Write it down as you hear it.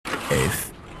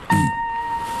RFI.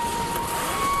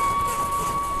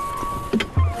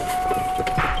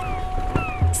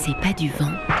 C'est pas du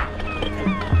vent.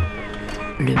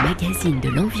 Le magazine de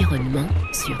l'environnement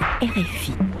sur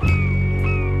RFI.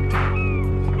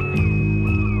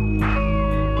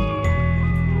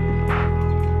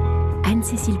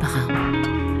 Anne-Cécile Brun.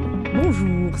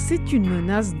 Bonjour, c'est une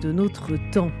menace de notre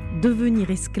temps. Devenir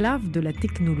esclave de la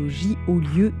technologie au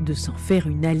lieu de s'en faire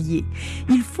une alliée.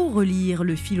 Il faut relire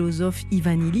le philosophe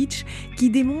Ivan Illich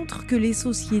qui démontre que les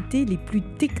sociétés les plus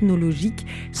technologiques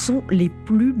sont les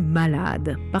plus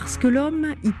malades parce que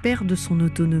l'homme y perd de son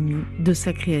autonomie, de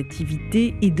sa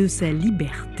créativité et de sa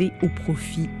liberté au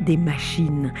profit des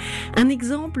machines. Un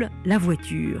exemple, la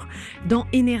voiture. Dans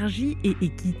Énergie et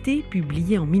équité,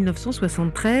 publié en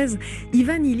 1973,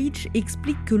 Ivan Illich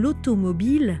explique que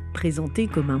l'automobile, présentée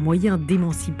comme un moyen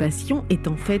d'émancipation, est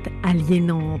en fait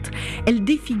aliénante. Elle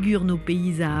défigure nos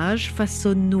paysages,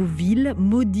 façonne nos villes,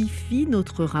 modifie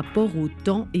notre rapport au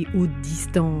temps et aux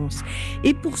distances.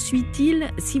 Et poursuit-il,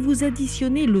 si vous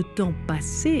additionnez le temps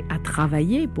passé à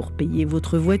travailler pour payer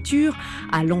votre voiture,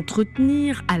 à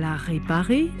l'entretenir, à la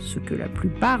réparer, ce que la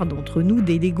plupart d'entre nous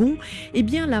déléguons, eh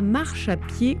bien la marche à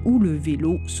pied ou le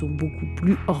vélo sont beaucoup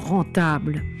plus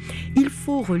rentables. Il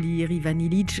faut relire Ivan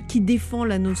Illich qui défend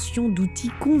la notion d'outil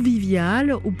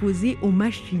convivial opposé aux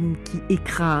machines qui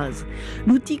écrasent.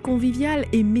 L'outil convivial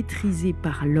est maîtrisé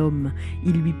par l'homme.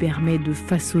 Il lui permet de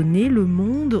façonner le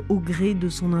monde au gré de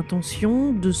son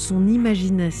intention, de son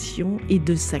imagination et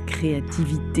de sa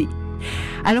créativité.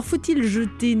 Alors faut-il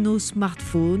jeter nos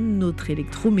smartphones, notre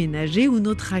électroménager ou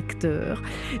nos tracteurs ?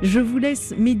 Je vous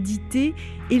laisse méditer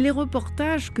et les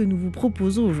reportages que nous vous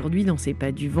proposons aujourd'hui dans C'est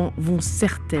pas du vent vont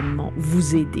certainement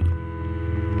vous aider.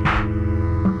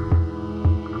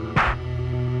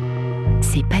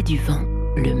 C'est pas du vent,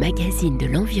 le magazine de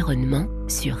l'environnement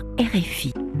sur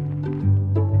RFI.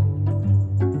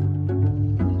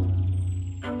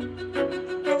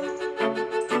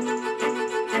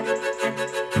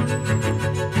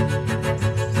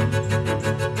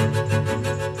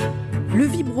 Le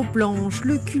vibroplanche,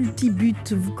 le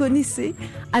cultibute, vous connaissez ?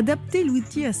 Adapter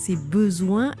l'outil à ses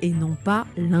besoins et non pas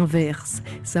l'inverse.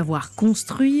 Savoir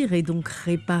construire et donc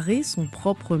réparer son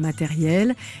propre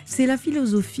matériel, c'est la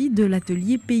philosophie de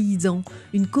l'atelier paysan,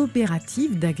 une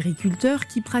coopérative d'agriculteurs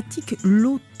qui pratique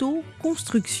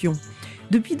l'auto-construction.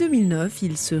 Depuis 2009,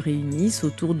 ils se réunissent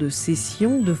autour de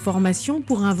sessions de formation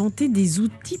pour inventer des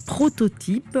outils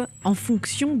prototypes en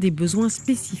fonction des besoins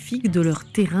spécifiques de leur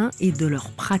terrain et de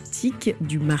leur pratique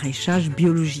du maraîchage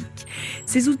biologique.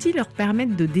 Ces outils leur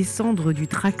permettent de descendre du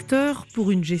tracteur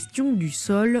pour une gestion du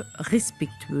sol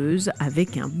respectueuse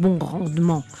avec un bon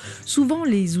rendement. Souvent,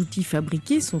 les outils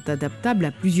fabriqués sont adaptables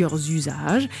à plusieurs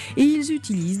usages et ils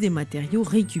utilisent des matériaux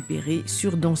récupérés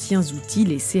sur d'anciens outils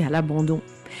laissés à l'abandon.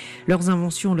 Leurs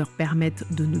inventions leur permettent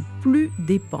de ne plus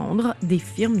dépendre des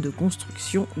firmes de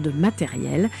construction de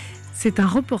matériel. C'est un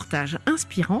reportage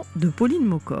inspirant de Pauline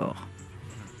Maucor.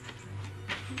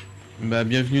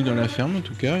 Bienvenue dans la ferme en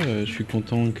tout cas. Je suis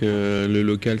content que le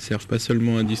local serve pas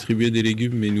seulement à distribuer des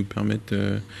légumes mais nous permette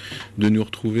de nous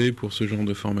retrouver pour ce genre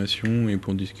de formation et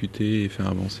pour discuter et faire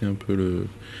avancer un peu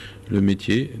le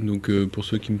métier. Donc pour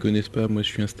ceux qui ne me connaissent pas, moi je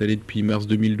suis installé depuis mars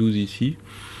 2012 ici.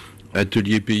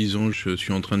 Atelier paysan, je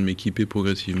suis en train de m'équiper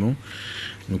progressivement.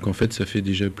 Donc en fait, ça fait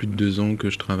déjà plus de 2 ans que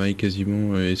je travaille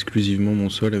quasiment exclusivement mon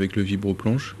sol avec le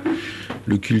vibroplanche.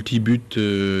 Le cultibute,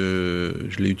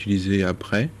 je l'ai utilisé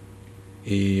après.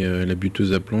 Et la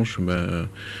buteuse à planche,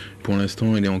 pour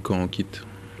l'instant, elle est encore en kit.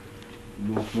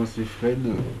 Donc moi c'est Fred,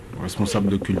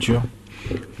 responsable de culture.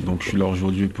 Donc je suis là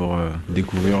aujourd'hui pour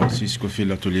découvrir aussi ce que fait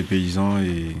l'atelier paysan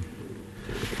et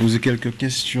poser quelques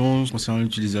questions concernant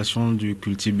l'utilisation du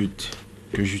cultibute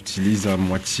que j'utilise à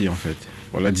moitié en fait.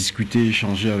 Voilà, discuter,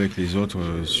 échanger avec les autres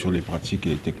sur les pratiques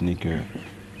et les techniques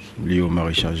liées au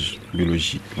maraîchage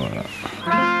biologique. Voilà.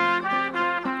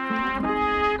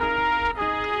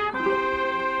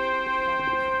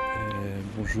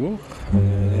 Bonjour,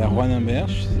 Erwan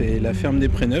Imberge, c'est la ferme des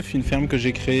Préneufs, une ferme que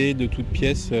j'ai créée de toutes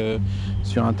pièces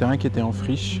sur un terrain qui était en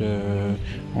friche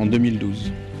en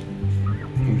 2012.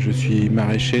 Donc je suis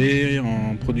maraîcher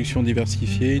en production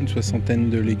diversifiée, une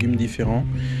 60aine de légumes différents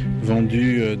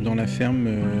vendus dans la ferme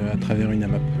à travers une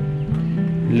AMAP.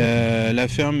 La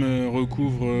ferme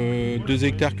recouvre 2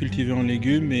 hectares cultivés en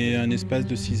légumes et un espace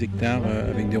de 6 hectares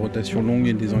avec des rotations longues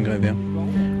et des engrais verts.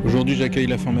 Aujourd'hui, j'accueille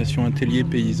la formation Atelier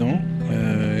Paysan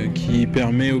qui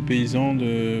permet aux paysans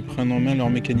de prendre en main leur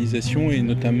mécanisation et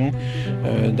notamment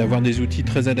d'avoir des outils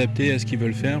très adaptés à ce qu'ils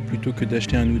veulent faire plutôt que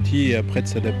d'acheter un outil et après de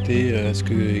s'adapter à ce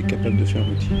qu'est capable de faire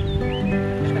l'outil.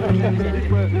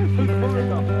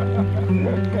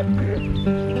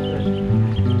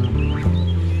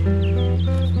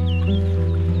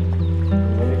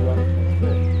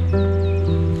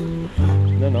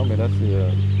 Non, mais là c'est...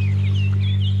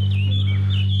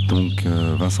 Donc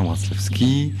Vincent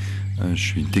Braslawski, je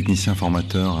suis technicien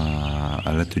formateur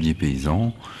à l'atelier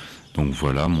paysan. Donc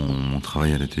voilà, mon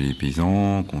travail à l'atelier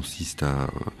paysan consiste à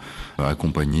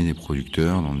accompagner des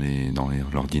producteurs dans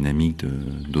leur dynamique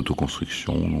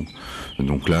d'autoconstruction.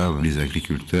 Donc là, les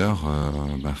agriculteurs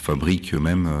fabriquent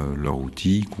eux-mêmes leurs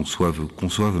outils, conçoivent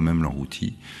eux-mêmes leurs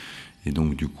outils. Et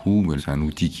donc du coup, c'est un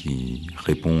outil qui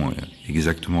répond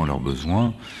exactement à leurs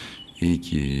besoins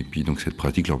et puis donc cette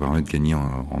pratique leur permet de gagner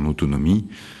en autonomie.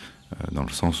 Dans le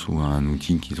sens où un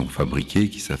outil qu'ils ont fabriqué,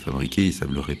 qu'ils savent fabriquer, ils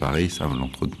savent le réparer, ils savent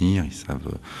l'entretenir,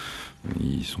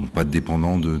 ils sont pas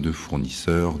dépendants de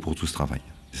fournisseurs pour tout ce travail.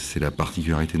 C'est la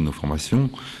particularité de nos formations,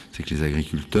 c'est que les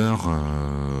agriculteurs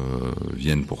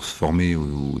viennent pour se former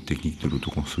aux techniques de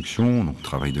l'autoconstruction, donc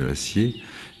travail de l'acier,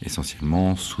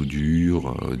 essentiellement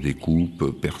soudure,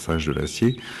 découpe, perçage de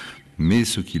l'acier. Mais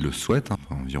ceux qui le souhaitent,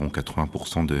 environ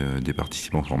 80% des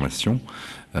participants en formation,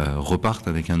 repartent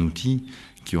avec un outil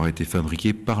qui aurait été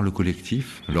fabriqué par le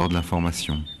collectif lors de la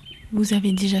formation. Vous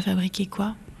avez déjà fabriqué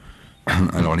quoi ?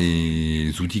 Alors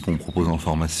les outils qu'on propose en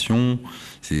formation,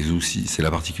 c'est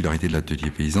la particularité de l'atelier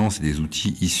paysan, c'est des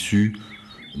outils issus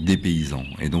des paysans.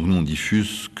 Et donc nous on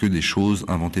diffuse que des choses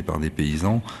inventées par des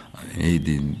paysans et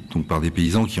donc par des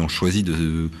paysans qui ont choisi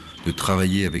de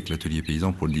travailler avec l'atelier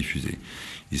paysan pour le diffuser.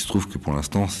 Il se trouve que pour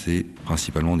l'instant c'est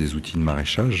principalement des outils de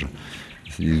maraîchage.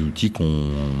 C'est des outils qu'on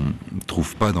ne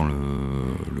trouve pas dans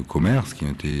le commerce, qui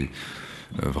ont été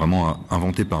vraiment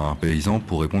inventés par un paysan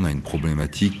pour répondre à une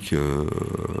problématique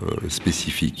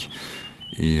spécifique.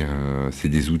 Et c'est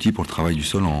des outils pour le travail du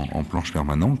sol en planche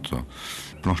permanente.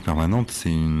 Planche permanente,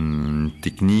 c'est une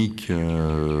technique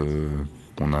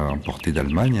qu'on a importée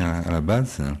d'Allemagne à la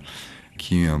base,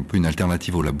 qui est un peu une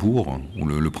alternative au labour, où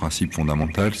le principe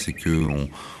fondamental, c'est qu'on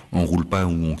on roule pas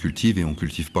où on cultive et on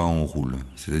cultive pas où on roule.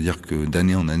 C'est-à-dire que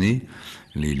d'année en année,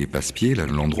 les passe-pieds,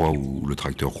 l'endroit où le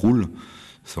tracteur roule,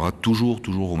 sera toujours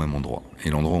au même endroit. Et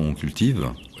l'endroit où on cultive,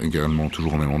 également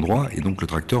toujours au même endroit, et donc le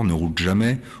tracteur ne roule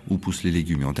jamais où poussent les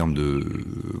légumes. Et en termes de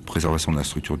préservation de la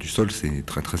structure du sol, c'est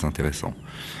très très intéressant.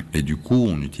 Et du coup,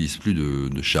 on n'utilise plus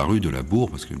de charrue, de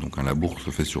labour, parce que donc un labour se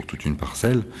fait sur toute une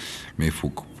parcelle, mais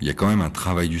il y a quand même un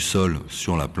travail du sol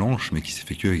sur la planche, mais qui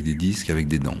s'effectue avec des disques, avec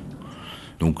des dents.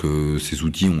 Donc ces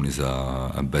outils, on les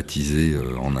a baptisés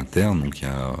en interne. Donc il y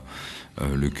a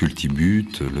le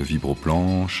cultibute, le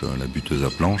vibroplanche, la buteuse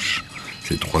à planche.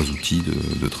 C'est 3 outils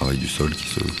de travail du sol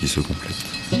qui se complètent.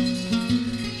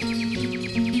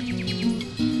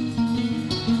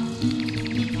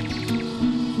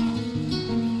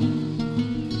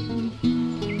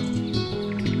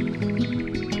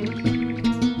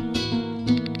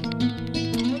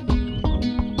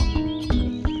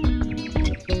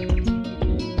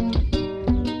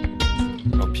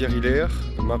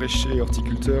 Maraîcher et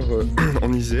horticulteur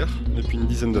en Isère depuis une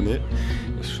dizaine d'années.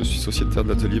 Je suis sociétaire de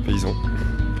l'atelier paysan.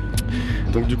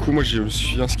 Donc du coup moi je me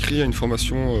suis inscrit à une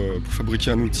formation pour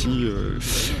fabriquer un outil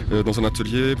dans un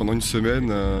atelier pendant une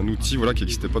semaine, un outil qui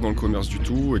n'existait pas dans le commerce du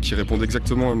tout et qui répondait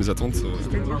exactement à mes attentes.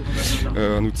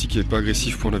 Un outil qui n'est pas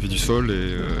agressif pour la vie du sol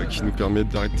et qui nous permet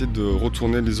d'arrêter de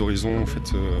retourner les horizons,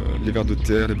 les vers de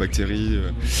terre, les bactéries,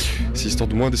 c'est histoire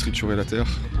de moins déstructurer la terre.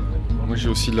 Moi j'ai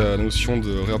aussi la notion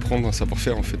de réapprendre un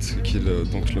savoir-faire qui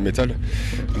est donc le métal,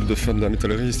 de faire de la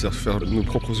métallerie, c'est-à-dire faire nos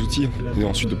propres outils et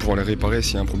ensuite de pouvoir les réparer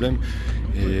s'il y a un problème.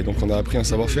 Et donc on a appris un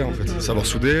savoir-faire savoir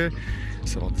souder,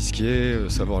 savoir disquer,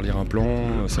 savoir lire un plan,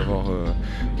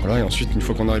 et ensuite une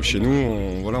fois qu'on arrive chez nous,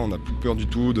 on n'a plus peur du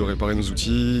tout de réparer nos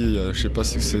outils.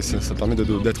 Ça permet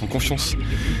d'être en confiance.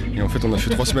 Et en fait on a fait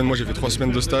 3 semaines, moi j'ai fait 3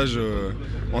 semaines de stage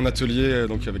en atelier,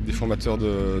 donc avec des formateurs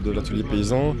de l'atelier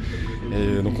paysan,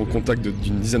 et donc au contact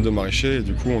d'une dizaine de maraîchers, et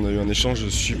du coup on a eu un échange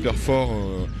super fort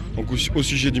au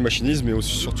sujet du machinisme, mais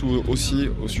surtout aussi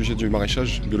au sujet du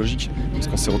maraîchage biologique, parce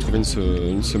qu'on s'est retrouvés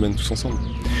une semaine tous ensemble.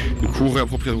 Du coup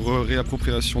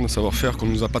réappropriation d'un savoir-faire qu'on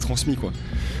ne nous a pas transmis, quoi.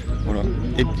 Voilà.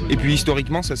 Et puis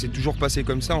historiquement ça s'est toujours passé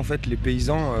comme ça en fait, les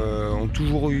paysans ont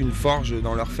toujours eu une forge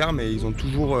dans leur ferme et ils ont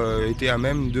toujours été à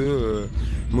même de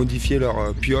modifier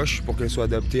leur pioche pour qu'elle soit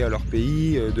adaptée à leur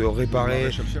pays, de réparer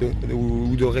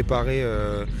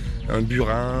un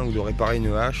burin ou de réparer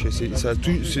une hache.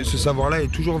 Ce savoir-là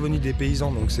est toujours venu des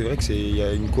paysans, donc c'est vrai qu'il y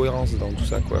a une cohérence dans tout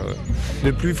ça, quoi. Ne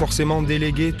plus forcément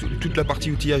déléguer toute la partie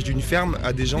outillage d'une ferme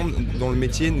à des gens dont le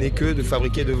métier n'est que de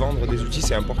fabriquer, de vendre des outils,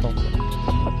 c'est important, quoi.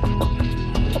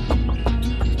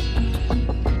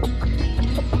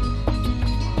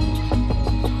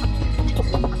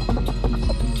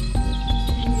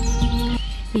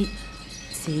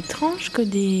 C'est étrange que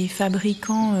des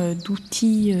fabricants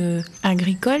d'outils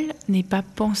agricoles n'aient pas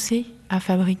pensé à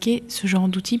fabriquer ce genre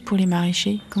d'outils pour les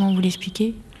maraîchers. Comment vous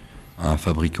l'expliquez ? Un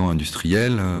fabricant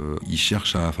industriel, il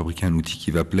cherche à fabriquer un outil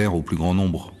qui va plaire au plus grand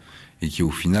nombre et qui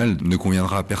au final ne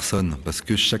conviendra à personne parce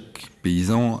que chaque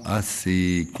paysan a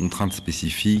ses contraintes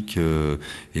spécifiques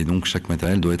et donc chaque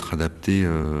matériel doit être adapté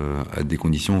à des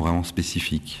conditions vraiment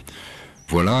spécifiques.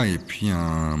 Voilà, et puis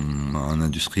un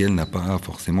industriel n'a pas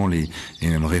forcément les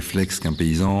mêmes réflexes qu'un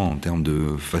paysan en termes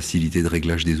de facilité de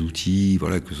réglage des outils,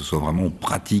 voilà, que ce soit vraiment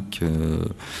pratique,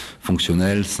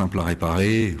 fonctionnel, simple à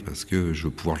réparer, parce que je veux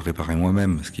pouvoir le réparer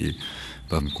moi-même, ce qui est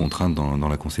pas une contrainte dans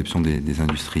la conception des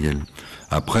industriels.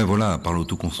 Après, voilà, par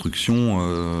l'autoconstruction,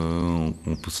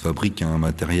 on peut se fabriquer un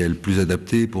matériel plus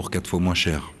adapté pour 4 fois moins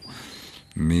cher.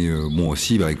 Mais bon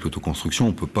aussi, avec l'autoconstruction,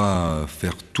 on peut pas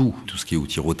faire tout ce qui est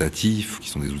outils rotatifs, qui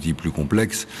sont des outils plus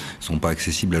complexes, sont pas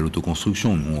accessibles à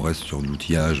l'autoconstruction. Nous, on reste sur de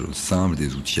l'outillage simple,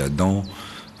 des outils à dents,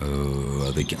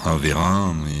 avec un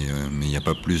vérin, mais il n'y a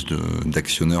pas plus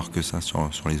d'actionneurs que ça sur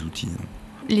les outils.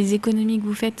 Les économies que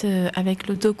vous faites avec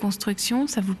l'autoconstruction,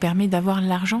 ça vous permet d'avoir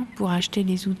l'argent pour acheter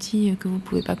les outils que vous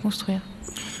pouvez pas construire.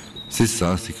 C'est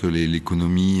ça, c'est que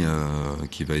l'économie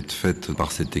qui va être faite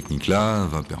par cette technique-là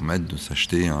va permettre de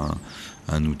s'acheter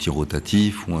un outil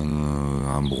rotatif ou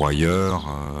un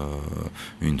broyeur,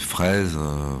 une fraise,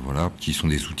 voilà, qui sont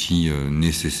des outils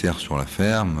nécessaires sur la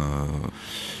ferme.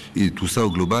 Et tout ça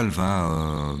au global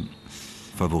va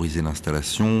favoriser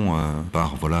l'installation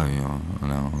par voilà,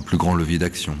 un plus grand levier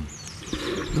d'action.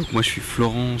 Donc moi je suis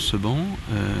Florent Seban,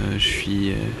 je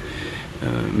suis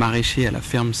maraîcher à la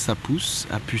ferme Sapousse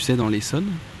à Pucet dans l'Essonne.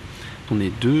 On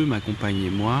est 2, ma compagne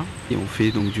et moi, et on fait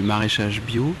donc du maraîchage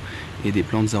bio et des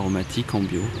plantes aromatiques en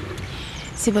bio.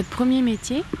 C'est votre premier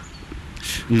métier ?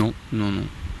 Non.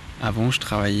 Avant je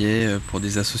travaillais pour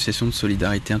des associations de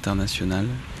solidarité internationale.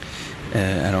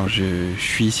 Alors je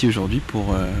suis ici aujourd'hui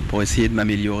pour essayer de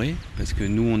m'améliorer, parce que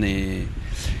nous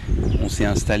on s'est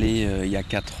installé il y a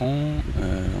 4 ans,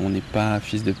 on n'est pas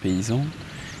fils de paysans.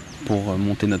 Pour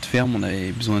monter notre ferme, on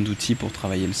avait besoin d'outils pour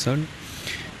travailler le sol.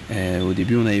 Au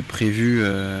début, on avait prévu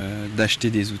d'acheter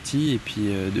des outils et puis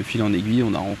de fil en aiguille,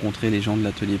 on a rencontré les gens de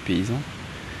l'atelier paysan.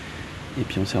 Et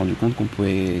puis on s'est rendu compte qu'on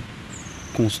pouvait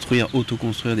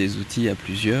autoconstruire des outils à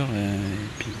plusieurs.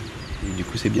 Et du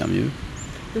coup, c'est bien mieux.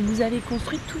 Donc vous avez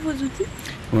construit tous vos outils ?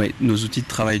 Oui, nos outils de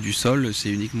travail du sol, c'est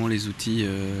uniquement les outils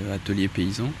atelier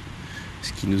paysan.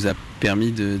 Ce qui nous a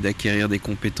permis d'acquérir des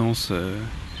compétences.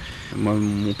 Moi,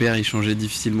 mon père, il changeait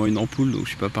difficilement une ampoule, donc je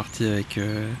suis pas parti avec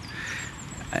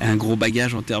un gros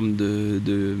bagage en termes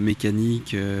de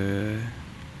mécanique,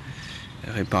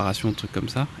 réparation, trucs comme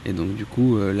ça. Et donc, du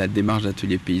coup, la démarche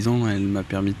d'atelier paysan, elle m'a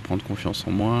permis de prendre confiance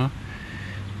en moi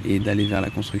et d'aller vers la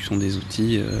construction des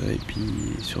outils et puis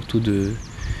surtout de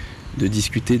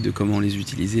discuter de comment les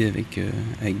utiliser avec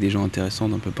des gens intéressants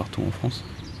d'un peu partout en France.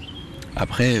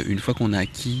 Après, une fois qu'on a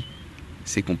acquis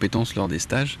ces compétences lors des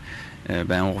stages,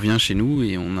 on revient chez nous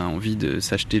et on a envie de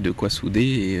s'acheter de quoi souder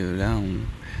et là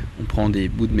on prend des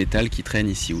bouts de métal qui traînent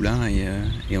ici ou là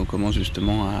et on commence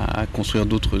justement à construire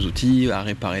d'autres outils, à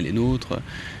réparer les nôtres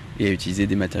et à utiliser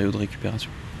des matériaux de récupération.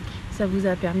 Ça vous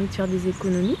a permis de faire des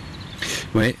économies ?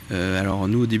 Ouais, alors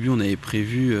nous au début on avait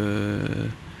prévu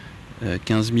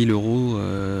 15 000 euros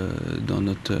dans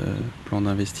notre plan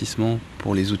d'investissement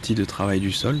pour les outils de travail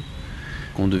du sol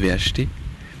qu'on devait acheter.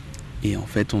 Et en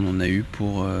fait, on en a eu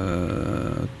pour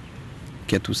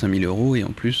 4 ou 5 000 euros. Et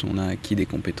en plus, on a acquis des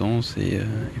compétences et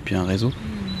puis un réseau.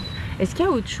 Est-ce qu'il y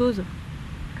a autre chose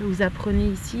que vous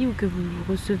apprenez ici ou que vous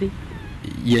recevez ?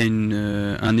 Il y a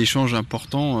un échange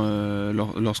important.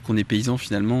 Lorsqu'on est paysan,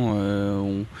 finalement,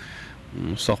 on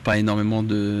ne sort pas énormément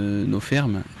de nos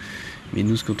fermes. Mais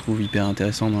nous, ce qu'on trouve hyper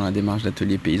intéressant dans la démarche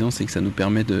d'atelier paysan, c'est que ça nous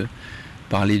permet de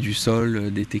parler du sol,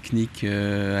 des techniques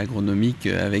agronomiques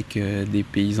avec des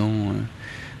paysans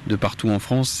de partout en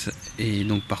France. Et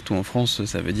donc partout en France,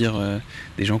 ça veut dire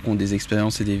des gens qui ont des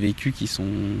expériences et des vécus qui sont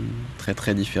très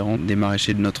très différents des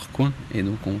maraîchers de notre coin. Et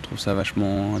donc on trouve ça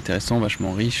vachement intéressant,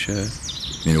 vachement riche.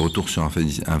 Mais le retour sur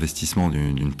investissement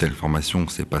d'une telle formation,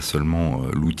 c'est pas seulement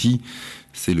l'outil,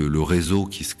 c'est le réseau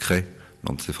qui se crée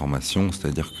dans ces formations,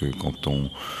 c'est-à-dire que quand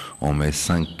on met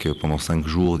pendant 5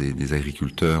 jours des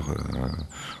agriculteurs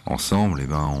ensemble,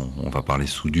 on va parler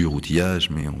soudure,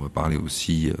 outillage, mais on va parler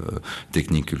aussi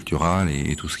technique culturelle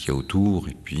et tout ce qu'il y a autour,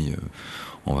 et puis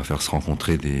on va faire se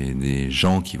rencontrer des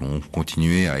gens qui vont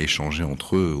continuer à échanger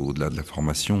entre eux au-delà de la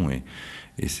formation, et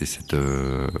c'est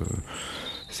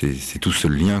c'est tout ce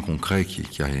lien qu'on crée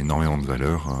qui a énormément de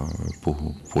valeur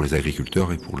pour les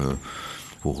agriculteurs et pour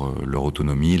pour leur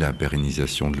autonomie, la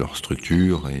pérennisation de leur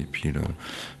structure et puis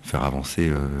faire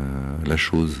avancer la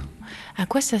chose. À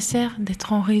quoi ça sert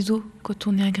d'être en réseau quand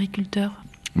on est agriculteur ?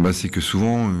 C'est que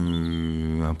souvent,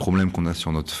 un problème qu'on a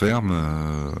sur notre ferme,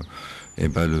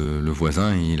 le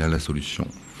voisin, il a la solution,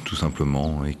 tout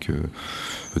simplement. Et que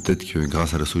peut-être que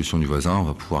grâce à la solution du voisin, on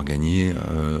va pouvoir gagner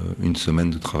une semaine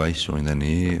de travail sur une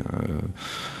année.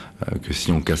 Que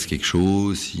si on casse quelque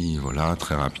chose,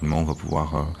 très rapidement, on va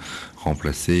pouvoir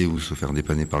remplacer ou se faire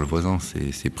dépanner par le voisin.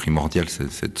 C'est primordial,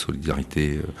 cette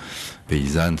solidarité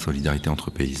paysanne, solidarité entre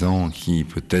paysans, qui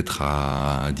peut-être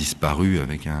a disparu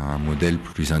avec un modèle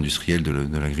plus industriel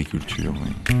de l'agriculture. Oui.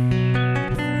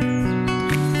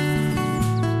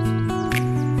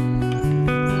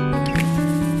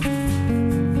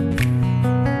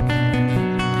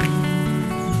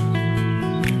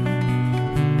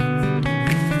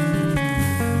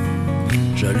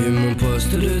 J'allume mon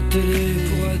poste de télé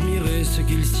pour admirer ce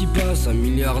qu'il s'y passe. Un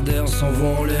milliardaire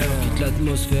s'envoie en l'air, quitte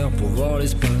l'atmosphère pour voir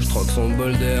l'espace. Je troque son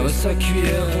bol d'air et sa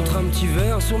cuillère contre un petit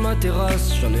verre sur ma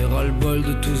terrasse. J'en ai ras le bol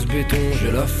de tout ce béton,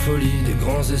 j'ai la folie des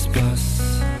grands espaces.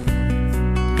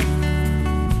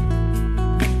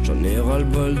 J'en ai ras le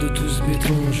bol de tout ce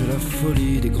béton, j'ai la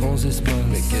folie des grands espaces.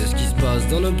 Mais qu'est-ce qui se passe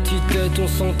dans nos petites têtes? On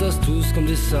s'entasse tous comme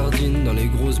des sardines dans les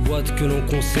grosses boîtes que l'on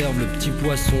conserve. Le petit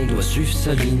poisson doit suivre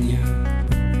sa ligne.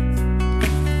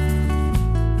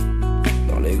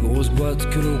 Grosse boîte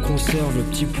que l'on conserve, le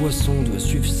petit poisson doit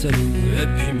suivre sa ligne. Et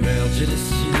puis merde, j'ai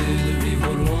décidé de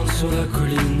vivre loin sur la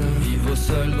colline, vivre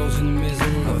seul dans une maison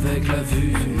avec la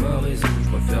vue de ma raison. Je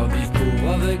préfère vivre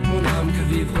pauvre avec mon âme que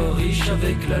vivre riche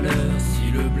avec la leur.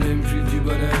 Si le blé me file du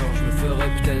bonheur, je me ferais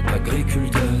peut-être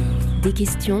agriculteur. Des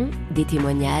questions, des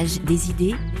témoignages, des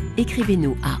idées,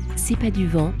 écrivez-nous à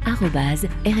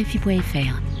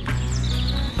cestpaduvent@rfi.fr.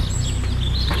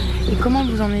 Et comment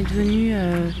vous en êtes venu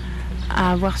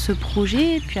à avoir ce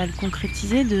projet et puis à le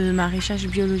concrétiser de maraîchage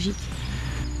biologique?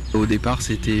 Au départ,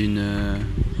 c'était une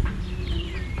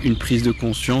prise de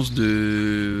conscience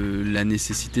de la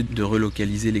nécessité de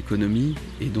relocaliser l'économie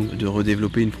et donc de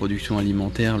redévelopper une production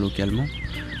alimentaire localement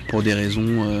pour des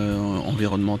raisons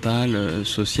environnementales,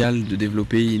 sociales, de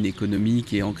développer une économie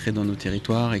qui est ancrée dans nos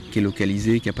territoires et qui est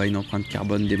localisée, qui n'a pas une empreinte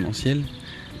carbone démentielle.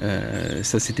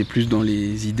 Ça, c'était plus dans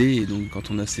les idées, et donc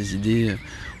quand on a ces idées,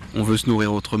 on veut se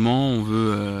nourrir autrement, on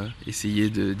veut essayer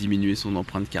de diminuer son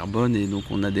empreinte carbone, et donc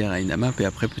on adhère à une AMAP, et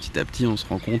après petit à petit on se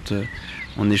rend compte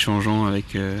en échangeant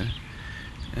avec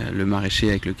le maraîcher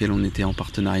avec lequel on était en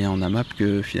partenariat en AMAP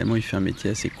que finalement il fait un métier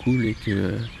assez cool et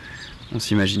que on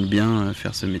s'imagine bien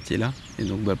faire ce métier-là, et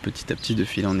donc petit à petit, de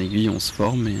fil en aiguille, on se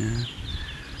forme et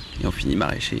on finit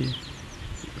maraîcher.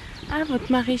 Ah,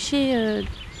 votre maraîcher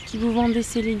qui vous vendait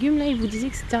ses légumes, là, il vous disait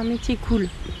que c'était un métier cool.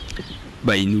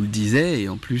 Il nous le disait, et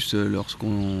en plus,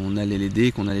 lorsqu'on allait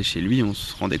l'aider, qu'on allait chez lui, on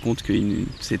se rendait compte que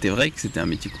c'était vrai, que c'était un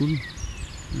métier cool.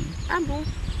 Ah bon?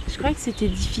 Je croyais que c'était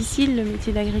difficile, le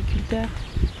métier d'agriculteur.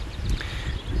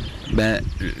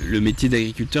 Le métier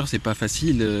d'agriculteur, c'est pas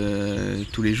facile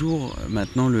tous les jours.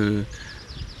 Maintenant, le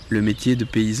métier de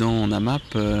paysan en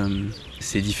AMAP,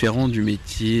 c'est différent du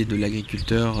métier de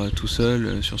l'agriculteur tout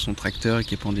seul sur son tracteur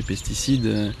qui épand des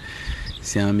pesticides.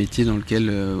 C'est un métier dans lequel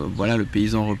le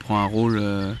paysan reprend un rôle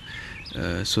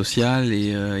social et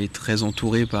est très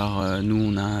entouré par... nous,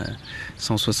 on a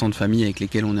 160 familles avec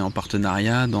lesquelles on est en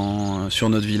partenariat sur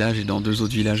notre village et dans 2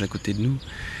 autres villages à côté de nous,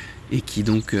 et qui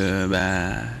donc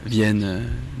viennent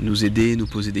nous aider, nous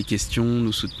poser des questions,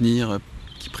 nous soutenir,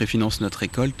 qui préfinancent notre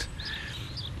récolte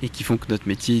et qui font que notre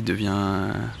métier devient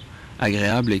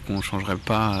agréable et qu'on ne changerait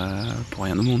pas pour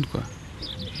rien au monde, quoi.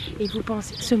 Et vous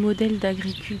pensez que ce modèle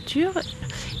d'agriculture,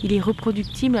 il est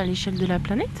reproductible à l'échelle de la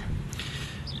planète?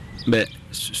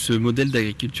 Ce modèle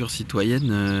d'agriculture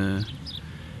citoyenne,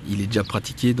 il est déjà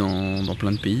pratiqué dans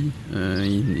plein de pays.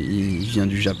 Il vient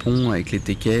du Japon avec les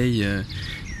Tekkei.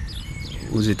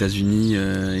 Aux États-Unis,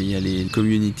 il y a les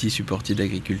Community Supported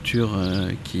Agriculture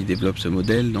qui développent ce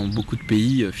modèle. Dans beaucoup de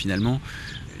pays, finalement,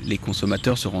 les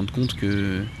consommateurs se rendent compte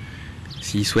que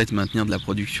s'ils souhaitent maintenir de la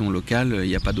production locale, il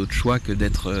n'y a pas d'autre choix que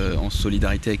d'être en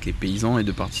solidarité avec les paysans et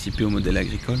de participer au modèle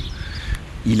agricole.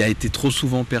 Il a été trop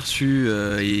souvent perçu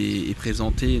et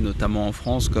présenté, notamment en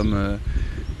France, comme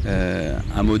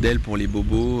un modèle pour les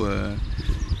bobos.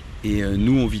 Et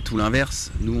nous, on vit tout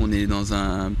l'inverse. Nous, on est dans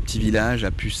un petit village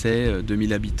à Pucet,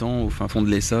 2000 habitants, au fin fond de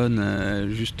l'Essonne,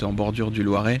 juste en bordure du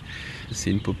Loiret. C'est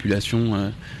une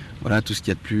population, tout ce qu'il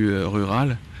y a de plus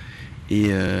rural. Et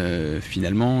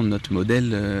finalement, notre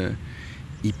modèle,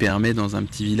 il permet dans un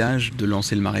petit village de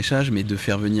lancer le maraîchage, mais de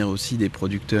faire venir aussi des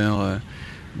producteurs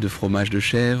de fromage de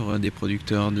chèvre, des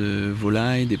producteurs de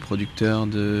volaille, des producteurs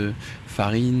de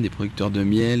farine, des producteurs de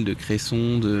miel, de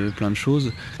cresson, de plein de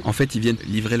choses. En fait, ils viennent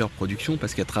livrer leur production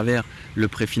parce qu'à travers le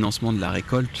préfinancement de la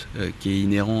récolte qui est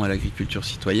inhérent à l'agriculture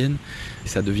citoyenne,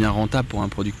 ça devient rentable pour un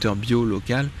producteur bio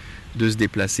local de se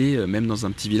déplacer, même dans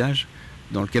un petit village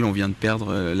dans lequel on vient de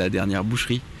perdre la dernière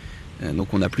boucherie.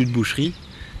 Donc on n'a plus de boucherie,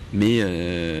 mais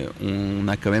on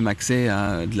a quand même accès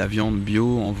à de la viande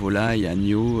bio en volaille,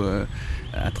 agneau,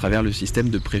 à travers le système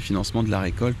de préfinancement de la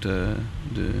récolte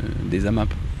des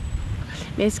AMAP.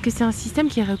 Mais est-ce que c'est un système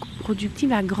qui est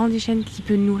reproductible à grande échelle, qui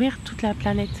peut nourrir toute la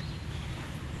planète ?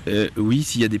 Oui,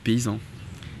 s'il y a des paysans.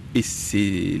 Et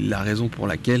c'est la raison pour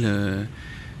laquelle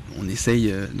on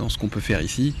essaye, dans ce qu'on peut faire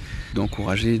ici,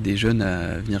 d'encourager des jeunes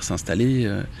à venir s'installer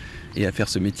et à faire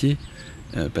ce métier.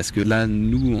 Parce que là,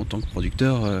 nous, en tant que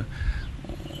producteurs,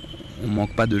 on ne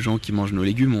manque pas de gens qui mangent nos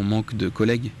légumes, on manque de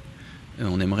collègues.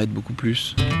 On aimerait être beaucoup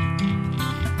plus.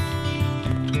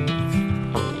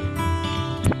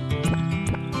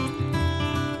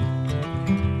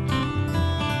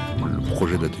 Le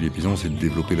projet d'Atelier Paysan, c'est de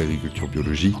développer l'agriculture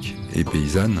biologique et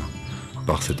paysanne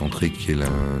par cette entrée qui est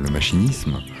le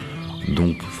machinisme.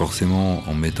 Donc forcément,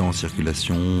 en mettant en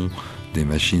circulation des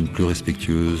machines plus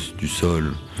respectueuses du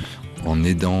sol, en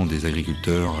aidant des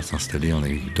agriculteurs à s'installer en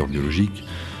agriculture biologique,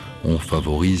 on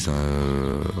favorise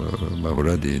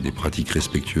des pratiques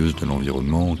respectueuses de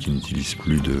l'environnement, qui n'utilisent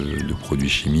plus de produits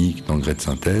chimiques, d'engrais de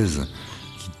synthèse,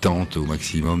 qui tentent au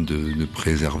maximum de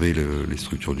préserver les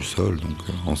structures du sol. Donc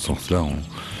en ce sens-là,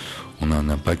 on a un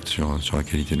impact sur la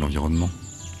qualité de l'environnement.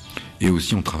 Et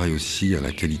aussi, on travaille aussi à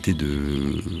la qualité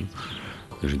de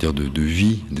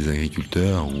vie des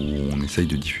agriculteurs, où on essaye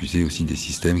de diffuser aussi des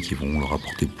systèmes qui vont leur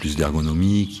apporter plus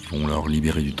d'ergonomie, qui vont leur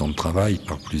libérer du temps de travail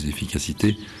par plus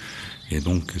d'efficacité. Et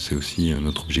donc c'est aussi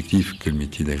notre objectif, que le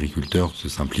métier d'agriculteur se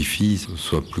simplifie,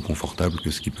 soit plus confortable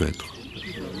que ce qui peut être.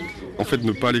 En fait,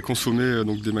 ne pas aller consommer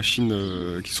donc des machines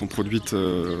qui sont produites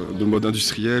de mode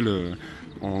industriel,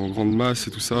 en grande masse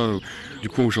et tout ça. Du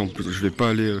coup, je ne vais pas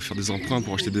aller faire des emprunts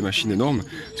pour acheter des machines énormes.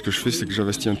 Ce que je fais, c'est que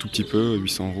j'investis un tout petit peu,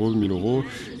 800 €, 1000 €.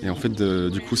 Et en fait,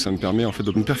 du coup, ça me permet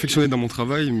de me perfectionner dans mon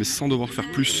travail, mais sans devoir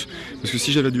faire plus. Parce que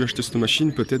si j'avais dû acheter cette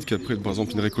machine, peut-être qu'après, par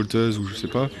exemple, une récolteuse ou je sais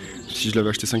pas, si je l'avais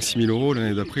acheté 5-6 000 €,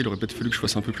 l'année d'après, il aurait peut-être fallu que je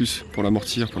fasse un peu plus pour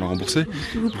l'amortir, pour la rembourser.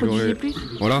 Vous produisez plus ?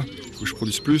 Voilà. Que je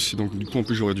produise plus, et donc du coup en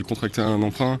plus j'aurais dû contracter un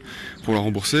emprunt pour la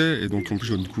rembourser, et donc en plus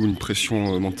j'aurais du coup une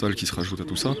pression mentale qui se rajoute à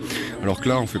tout ça, alors que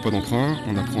là on fait pas d'emprunt,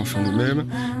 on apprend à faire nous-mêmes,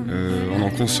 on est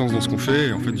en conscience dans ce qu'on fait,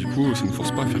 et en fait du coup ça ne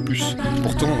force pas à faire plus,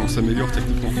 pourtant on s'améliore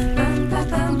techniquement.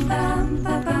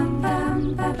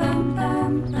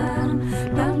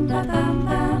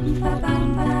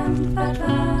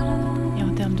 Et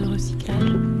en termes de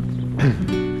recyclage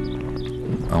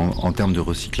En termes de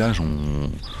recyclage,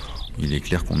 il est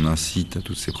clair qu'on incite à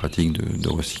toutes ces pratiques de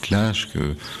recyclage,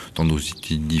 que dans nos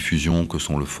outils de diffusion que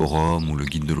sont le forum ou le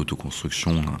guide de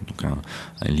l'autoconstruction, donc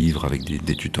un livre avec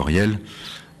des tutoriels,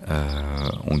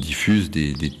 on diffuse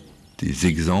des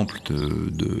exemples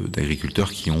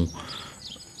d'agriculteurs qui ont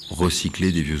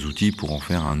recyclé des vieux outils pour en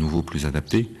faire un nouveau plus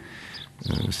adapté.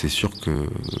 C'est sûr que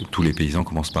tous les paysans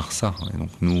commencent par ça. Et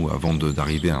donc nous, avant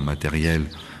d'arriver à un matériel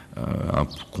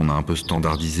qu'on a un peu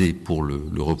standardisé pour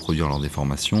le reproduire lors des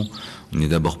formations, on est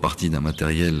d'abord parti d'un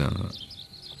matériel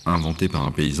inventé par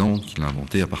un paysan qui l'a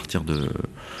inventé à partir de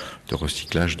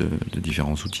recyclage de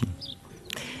différents outils.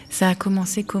 Ça a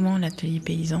commencé comment, l'atelier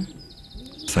paysan ?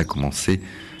 Ça a commencé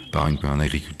par un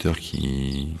agriculteur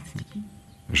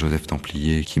Joseph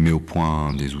Templier, qui met au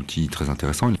point des outils très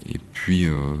intéressants, et puis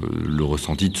le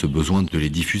ressenti de ce besoin de les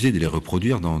diffuser, de les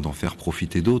reproduire, d'en faire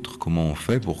profiter d'autres. Comment on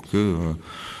fait pour que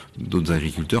d'autres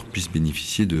agriculteurs puissent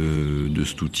bénéficier de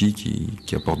cet outil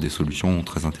qui apporte des solutions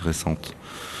très intéressantes.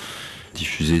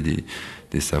 Diffuser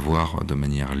des savoirs de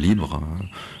manière libre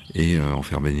et en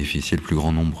faire bénéficier le plus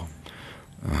grand nombre.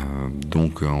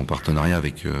 Donc en partenariat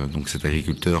avec cet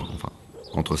agriculteur,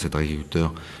 entre cet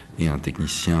agriculteur et un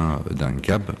technicien d'un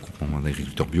CAB, un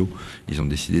agriculteur bio, ils ont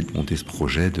décidé de monter ce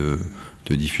projet de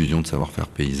diffusion de savoir-faire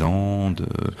paysan, de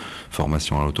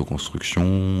formation à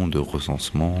l'autoconstruction, de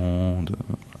recensement.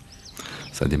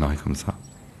 Ça a démarré comme ça.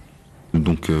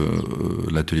 Donc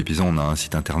l'atelier paysan, on a un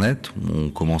site internet, on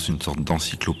commence une sorte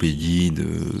d'encyclopédie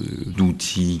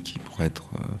d'outils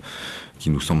qui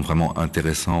nous semblent vraiment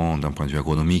intéressants d'un point de vue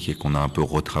agronomique et qu'on a un peu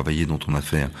retravaillé, dont on a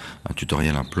fait un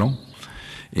tutoriel, un plan.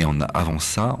 Et avant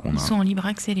ça, Ils sont en libre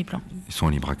accès, les plans. Ils sont en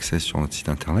libre accès sur notre site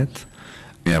internet.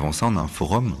 Mais avant ça, on a un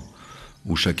forum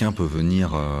où chacun peut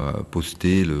venir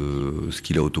poster ce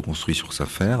qu'il a autoconstruit sur sa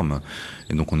ferme.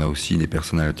 Et donc on a aussi des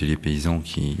personnes à l'atelier paysan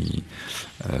qui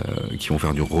vont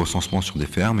faire du recensement sur des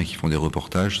fermes et qui font des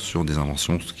reportages sur des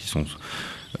inventions qui sont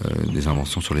des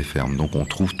inventions sur les fermes. Donc on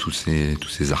trouve tous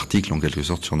ces articles en quelque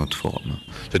sorte sur notre forum.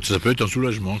 Ça peut être un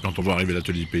soulagement quand on voit arriver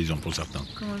l'atelier paysan pour certains.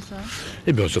 Comment ça ?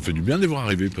 Eh bien ça fait du bien de les voir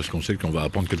arriver parce qu'on sait qu'on va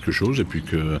apprendre quelque chose et puis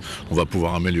qu'on va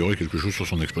pouvoir améliorer quelque chose sur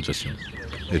son exploitation.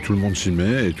 Et tout le monde s'y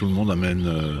met et tout le monde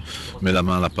met la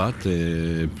main à la pâte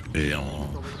et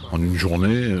en une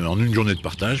journée de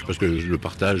partage, parce que le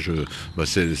partage,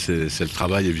 c'est le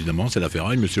travail évidemment, c'est la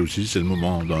ferraille, mais c'est le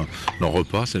moment d'un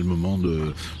repas, c'est le moment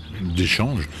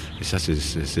d'échange, et ça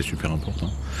c'est super important.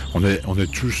 On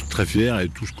est tous très fiers et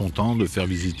tous contents de faire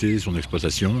visiter son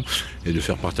exploitation et de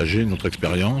faire partager notre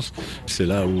expérience. C'est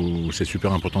là où c'est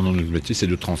super important dans notre métier, c'est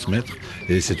de transmettre,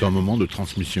 et c'est un moment de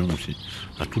transmission aussi.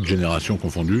 À toute génération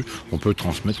confondue, on peut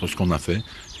transmettre ce qu'on a fait.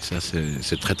 Ça,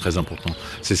 c'est très très important.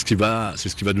 C'est ce qui va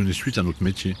donner suite à notre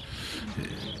métier.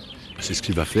 C'est ce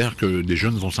qui va faire que des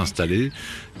jeunes vont s'installer,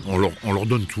 on leur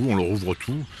donne tout, on leur ouvre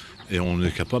tout, et on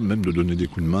est capable même de donner des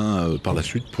coups de main par la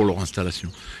suite pour leur installation.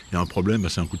 Il y a un problème,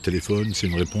 c'est un coup de téléphone, c'est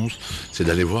une réponse, c'est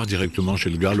d'aller voir directement chez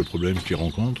le gars le problème qu'il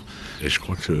rencontre. Et je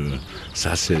crois que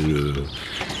ça, c'est le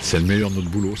meilleur de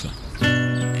notre boulot, ça.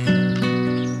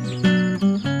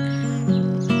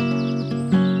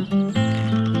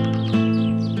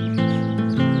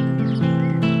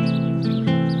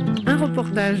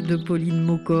 Reportage de Pauline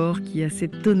Maucor qui a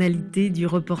cette tonalité du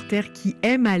reporter qui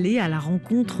aime aller à la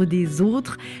rencontre des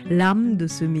autres, l'âme de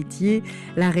ce métier.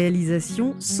 La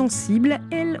réalisation sensible,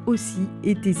 elle aussi,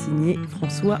 était signée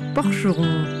François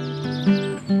Porcheron.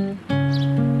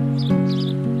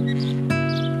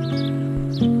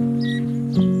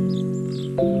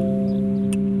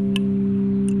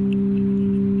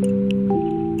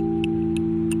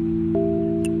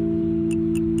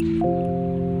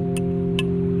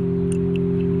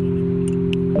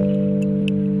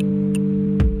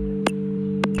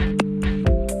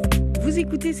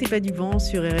 C'est pas du vent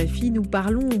sur RFI, nous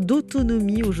parlons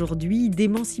d'autonomie aujourd'hui,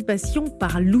 d'émancipation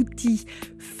par l'outil.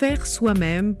 Faire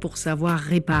soi-même pour savoir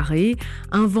réparer,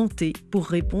 inventer pour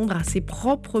répondre à ses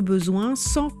propres besoins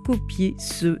sans copier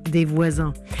ceux des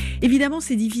voisins. Évidemment,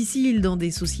 c'est difficile dans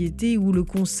des sociétés où le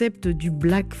concept du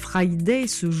Black Friday,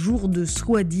 ce jour de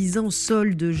soi-disant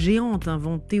solde géante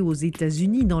inventé aux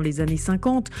États-Unis dans les années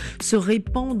 50, se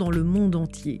répand dans le monde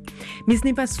entier. Mais ce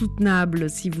n'est pas soutenable.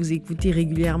 Si vous écoutez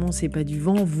régulièrement C'est pas du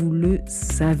vent, vous le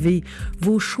savez.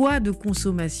 Vos choix de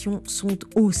consommation sont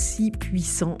aussi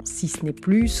puissants, si ce n'est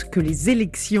plus, que les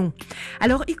élections.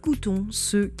 Alors écoutons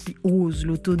ceux qui osent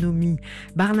l'autonomie.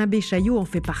 Barnabé Chaillot en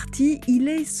fait partie. Il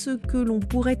est ce que l'on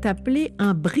pourrait appeler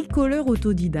un bricoleur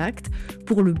autodidacte,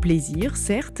 pour le plaisir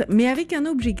certes, mais avec un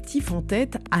objectif en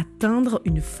tête, atteindre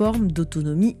une forme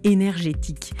d'autonomie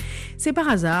énergétique. C'est par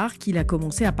hasard qu'il a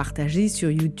commencé à partager sur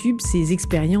YouTube ses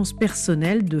expériences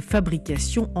personnelles de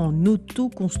fabrication en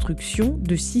autoconstruction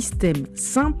de systèmes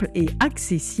simples et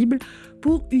accessibles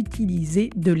pour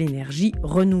utiliser de l'énergie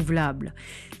renouvelable.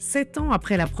 7 ans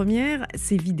après la première,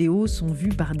 ces vidéos sont vues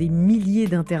par des milliers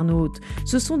d'internautes.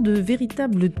 Ce sont de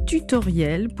véritables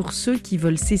tutoriels pour ceux qui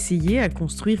veulent s'essayer à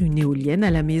construire une éolienne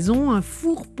à la maison, un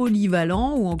four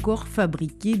polyvalent ou encore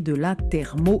fabriquer de la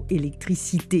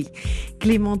thermoélectricité.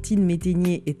 Clémentine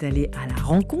Métainier est allée à la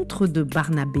rencontre de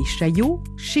Barnabé Chaillot,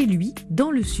 chez lui, dans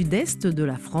le sud-est de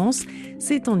la France.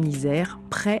 C'est en Isère,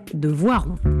 près de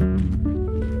Voiron.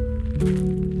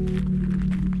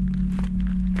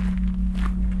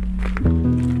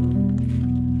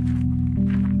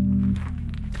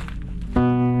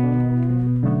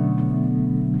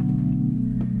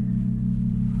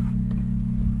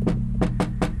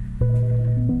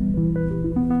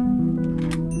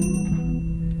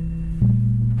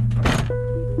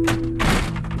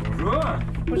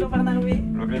 Bonjour Barnabé.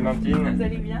 Bonjour Clémentine. Vous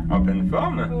allez bien? En pleine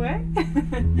forme? Ouais.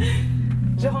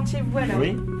 Je rentre chez vous alors.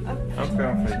 Oui. Hop,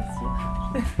 en fait.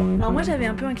 Alors moi j'avais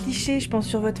un peu un cliché, je pense,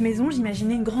 sur votre maison.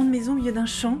 J'imaginais une grande maison au milieu d'un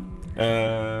champ,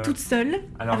 toute seule,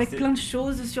 avec plein de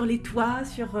choses sur les toits,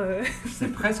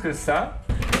 C'est presque ça,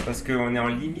 parce qu'on est en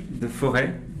limite de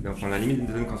forêt, donc on a limite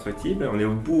de zone constructible, on est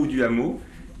au bout du hameau,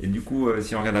 et du coup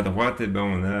si on regarde à droite,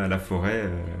 on a la forêt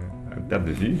à perte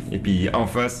de vue, et puis en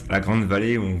face la grande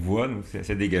vallée où on voit, donc c'est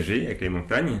assez dégagé avec les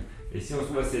montagnes, Et si on se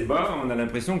trouve assez bas, on a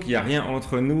l'impression qu'il n'y a rien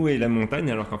entre nous et la montagne,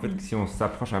 alors qu'en fait, si on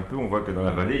s'approche un peu, on voit que dans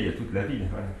la vallée, il y a toute la ville.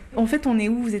 Voilà. En fait, on est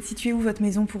où? Vous êtes situé où, votre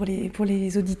maison, pour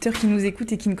les auditeurs qui nous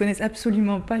écoutent et qui ne connaissent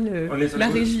absolument pas la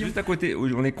région? Juste à côté,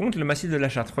 on est contre le massif de la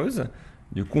Chartreuse.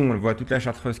 Du coup, on voit toute la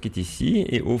Chartreuse qui est ici.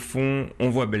 Et au fond, on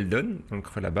voit Beldon, dans le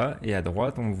creux là-bas. Et à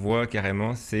droite, on voit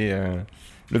carrément, c'est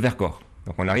le Vercors.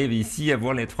 Donc on arrive ici à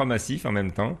voir les 3 massifs en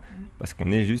même temps, parce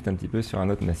qu'on est juste un petit peu sur un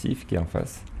autre massif qui est en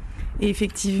face. Et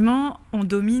effectivement, on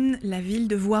domine la ville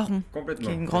de Voiron, Complètement.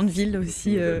 qui est une grande ville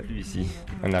aussi. Ici,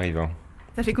 en arrivant.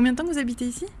 Ça fait combien de temps que vous habitez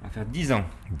ici? Ça va faire 10 ans.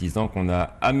 10 ans qu'on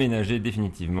a aménagé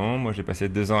définitivement. Moi, j'ai passé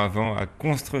 2 ans avant à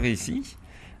construire ici.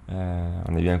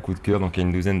 On a eu un coup de cœur donc il y a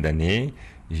une douzaine d'années.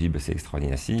 J'ai dit, c'est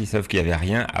extraordinaire ici. Sauf qu'il n'y avait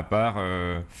rien à part,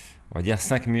 on va dire,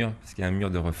 5 murs. Parce qu'il y a un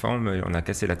mur de reforme. On a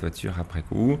cassé la toiture après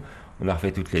coup. On a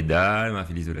refait toutes les dalles, on a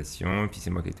fait l'isolation, puis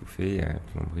c'est moi qui ai tout fait,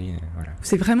 plomberie, voilà.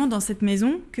 C'est vraiment dans cette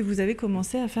maison que vous avez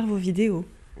commencé à faire vos vidéos?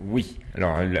 Oui.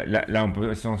 Alors là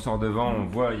si on sort devant, on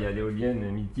voit il y a l'éolienne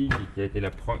mythique qui a été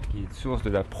qui est source de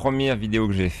la première vidéo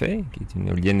que j'ai faite, qui est une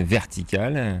éolienne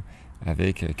verticale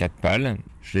avec 4 pales.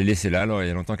 Je l'ai laissée là, alors il y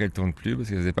a longtemps qu'elle ne tourne plus parce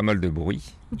qu'elle faisait pas mal de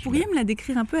bruit. Vous pourriez me la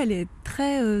décrire un peu? Elle est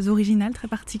très originale, très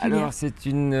particulière. Alors c'est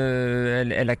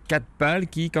elle a 4 pales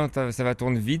qui, quand ça va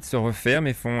tourner vite, se referment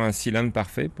et font un cylindre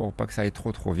parfait pour pas que ça aille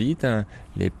trop vite.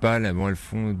 Les pales, elles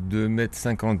font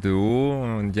 2,50 m de haut,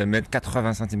 en diamètre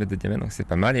 80 cm de diamètre, donc c'est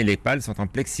pas mal. Et les pales sont en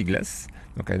plexiglas,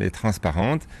 donc elle est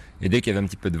transparente. Et dès qu'il y avait un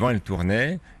petit peu de vent, elle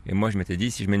tournait. Et moi je m'étais dit,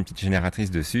 si je mets une petite génératrice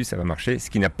dessus, ça va marcher, ce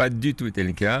qui n'a pas du tout été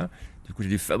le cas. Du coup, j'ai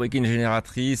dû fabriquer une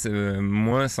génératrice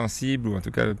moins sensible, ou en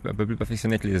tout cas un peu plus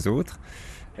perfectionnée que les autres.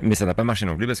 Mais ça n'a pas marché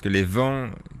non plus, parce que les vents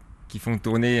qui font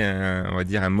tourner, on va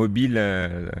dire, un mobile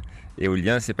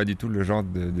éolien, c'est pas du tout le genre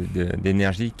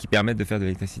d'énergie qui permet de faire de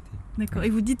l'électricité. D'accord. Et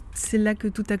vous dites, c'est là que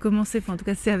tout a commencé, enfin en tout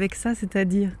cas c'est avec ça,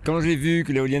 c'est-à-dire? Quand j'ai vu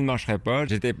que l'éolienne ne marcherait pas,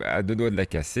 j'étais à 2 doigts de la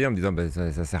casser en me disant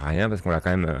ça sert à rien, parce qu'on l'a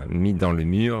quand même mis dans le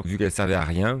mur. Vu qu'elle servait à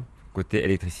rien, côté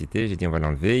électricité, j'ai dit on va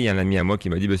l'enlever. Il y a un ami à moi qui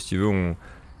m'a dit si tu veux,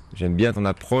 j'aime bien ton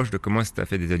approche de comment tu as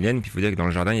fait des éoliennes. Puis il faut dire que dans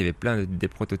le jardin, il y avait plein des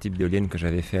prototypes d'éoliennes que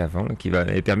j'avais fait avant, qui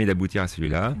m'avaient permis d'aboutir à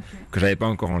celui-là, que j'avais pas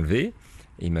encore enlevé.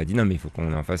 Et il m'a dit non mais il faut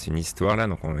qu'on en fasse une histoire là.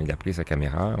 Donc il a pris sa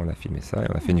caméra, on a filmé ça, et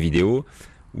on a fait une vidéo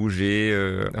où j'ai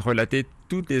relaté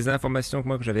toutes les informations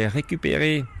que j'avais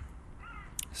récupérées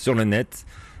sur le net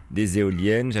des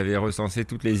éoliennes. J'avais recensé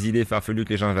toutes les idées farfelues que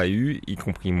les gens avaient eues, y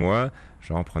compris moi.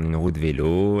 Genre prendre une roue de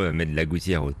vélo, mettre de la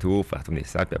gouttière auto, faire tourner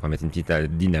ça, puis après mettre une petite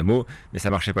dynamo. Mais ça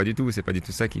marchait pas du tout, c'est pas du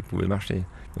tout ça qui pouvait marcher.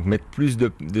 Donc mettre plus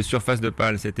de surface de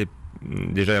pale, c'était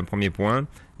déjà un premier point.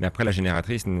 Mais après, la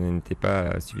génératrice n'était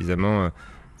pas suffisamment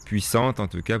puissante, en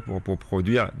tout cas, pour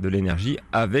produire de l'énergie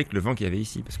avec le vent qu'il y avait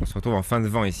ici. Parce qu'on se retrouve en fin de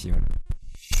vent ici. Voilà.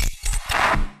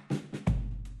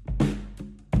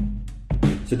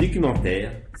 Ce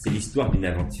documentaire, c'est l'histoire d'une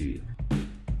aventure.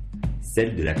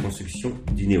 Celle de la construction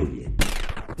d'une éolienne.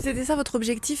 C'était ça votre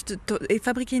objectif,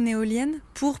 fabriquer une éolienne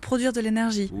pour produire de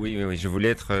l'énergie? Oui, je voulais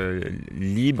être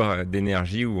libre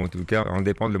d'énergie, ou en tout cas en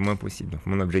dépendre le moins possible. Donc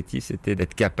mon objectif, c'était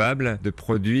d'être capable de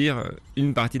produire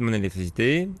une partie de mon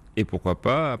électricité, et pourquoi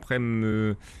pas après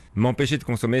m'empêcher de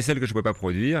consommer celle que je ne pouvais pas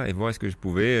produire, et voir est-ce que je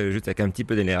pouvais, juste avec un petit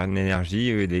peu d'énergie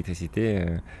et d'électricité,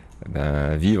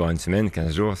 vivre une semaine,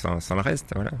 15 jours sans le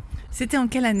reste. Voilà. C'était en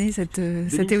quelle année cette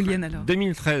éolienne alors?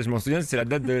 2013, je m'en souviens, c'est la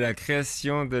date de la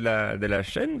création de la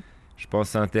chaîne. Je pense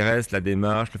que ça intéresse la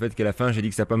démarche, le fait qu'à la fin j'ai dit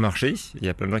que ça n'a pas marché. Il y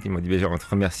a plein de gens qui m'ont dit on te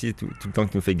remercie tout le temps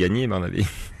que tu nous fais gagner, Barnabé.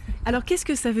 Alors qu'est-ce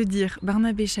que ça veut dire,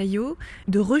 Barnabé Chaillot,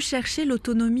 de rechercher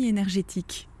l'autonomie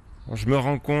énergétique? Je me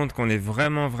rends compte qu'on est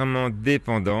vraiment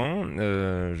dépendant.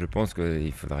 Je pense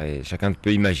qu'il faudrait, chacun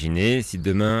peut imaginer, si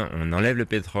demain on enlève le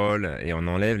pétrole et on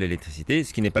enlève l'électricité,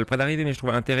 ce qui n'est pas le près d'arriver, mais je trouve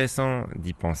intéressant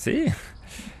d'y penser.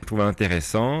 Je trouve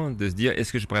intéressant de se dire,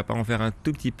 est-ce que je pourrais pas en faire un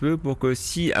tout petit peu pour que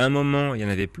si à un moment il n'y en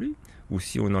avait plus, ou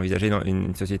si on envisageait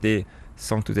une société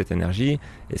sans toute cette énergie,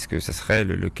 est-ce que ça serait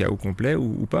le chaos complet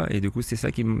ou pas? Et du coup, c'est ça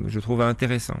je trouve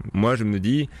intéressant. Moi, je me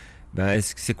dis,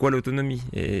 c'est quoi l'autonomie?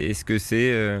 Est-ce que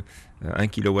c'est 1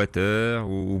 kWh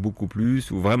ou beaucoup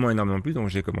plus, ou vraiment énormément plus? Donc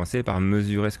j'ai commencé par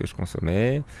mesurer ce que je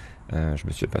consommais. Je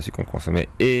me suis aperçu qu'on consommait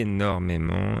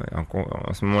énormément.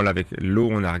 En ce moment-là, avec l'eau,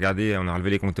 on a relevé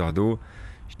les compteurs d'eau.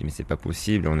 Je dis mais c'est pas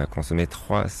possible, on a consommé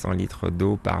 300 litres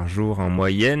d'eau par jour en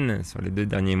moyenne sur les 2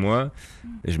 derniers mois.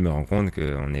 Et je me rends compte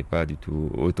qu'on n'est pas du tout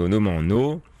autonome en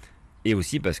eau. Et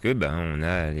aussi parce que on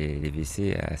a les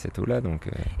WC à cette eau-là. Donc,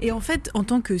 Et en fait, en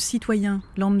tant que citoyen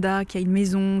lambda qui a une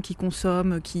maison, qui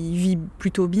consomme, qui vit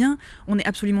plutôt bien, on n'est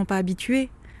absolument pas habitué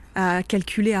à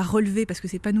calculer, à relever, parce que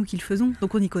c'est pas nous qui le faisons,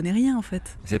 donc on n'y connaît rien en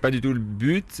fait. C'est pas du tout le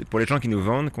but pour les gens qui nous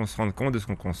vendent qu'on se rende compte de ce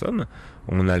qu'on consomme.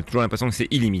 On a toujours l'impression que c'est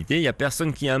illimité. Il y a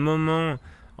personne qui à un moment,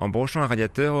 en branchant un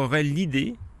radiateur, aurait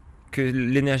l'idée que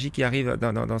l'énergie qui arrive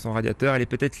dans son radiateur, elle est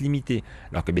peut-être limitée.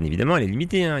 Alors que bien évidemment, elle est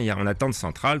limitée. Hein. On a tant de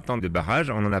centrales, tant de barrages,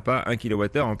 on n'en a pas 1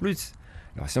 kWh en plus.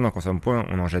 Alors si on en consomme point,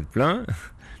 on en jette plein.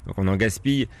 Donc on en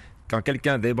gaspille. Quand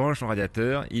quelqu'un débranche son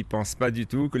radiateur, il ne pense pas du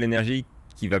tout que l'énergie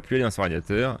qui va plus aller dans son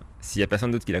radiateur, s'il n'y a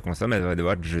personne d'autre qui la consomme, elle va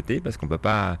devoir être jetée parce qu'on ne peut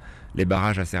pas les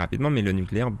barrages assez rapidement, mais le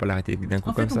nucléaire, on ne peut pas l'arrêter d'un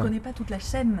coup comme ça. En fait, on ne connaît pas toute la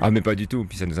chaîne. Ah, mais pas du tout.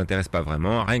 Puis ça ne nous intéresse pas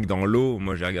vraiment. Rien que dans l'eau,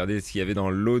 moi j'ai regardé ce qu'il y avait dans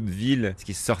l'eau de ville, ce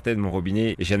qui sortait de mon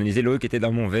robinet, et j'ai analysé l'eau qui était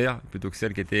dans mon verre plutôt que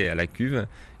celle qui était à la cuve,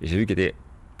 et j'ai vu qu'elle était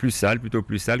plutôt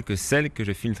plus sale que celle que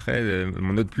je filtrais de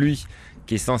mon eau de pluie,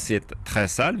 qui est censée être très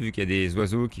sale, vu qu'il y a des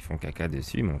oiseaux qui font caca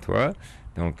dessus, mon toit.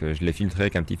 Donc je l'ai filtré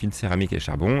avec un petit filtre céramique et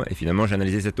charbon, et finalement j'ai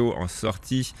analysé cette eau en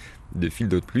sortie de fil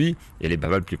d'eau de pluie, et elle est pas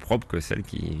mal plus propre que celle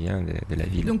qui vient de la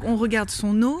ville. Donc on regarde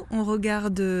son eau, on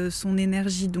regarde son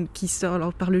énergie donc qui sort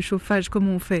alors, par le chauffage,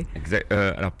 comment on fait? Exact.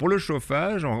 Alors pour le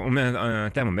chauffage, on met un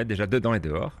thermomètre déjà dedans et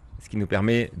dehors, ce qui nous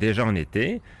permet déjà en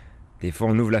été. Des fois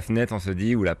on ouvre la fenêtre, on se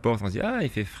dit, ou la porte, on se dit ah il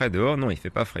fait frais dehors, non il fait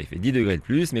pas frais, il fait 10 degrés de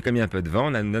plus, mais comme il y a un peu de vent,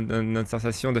 on a notre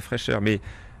sensation de fraîcheur. Mais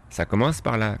ça commence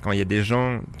par là, quand il y a des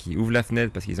gens qui ouvrent la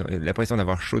fenêtre parce qu'ils ont l'impression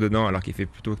d'avoir chaud dedans alors qu'il fait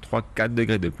plutôt 3-4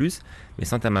 degrés de plus, mais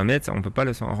sans thermomètre, on ne peut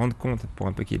pas s'en rendre compte pour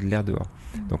un peu qu'il y ait de l'air dehors.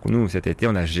 Donc nous, cet été,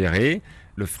 on a géré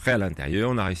le frais à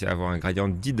l'intérieur, on a réussi à avoir un gradient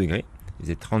de 10 degrés, il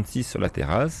faisait 36 sur la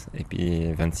terrasse et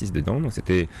puis 26 dedans, donc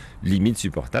c'était limite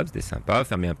supportable, c'était sympa,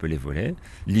 fermer un peu les volets.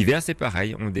 L'hiver, c'est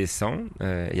pareil, on descend,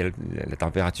 il y a la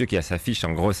température qui s'affiche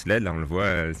en grosse LED, là on le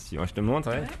voit, si je te montre.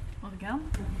 Ouais. On regarde.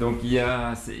 Donc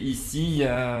ici il y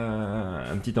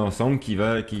a un petit ensemble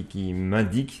qui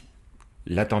m'indique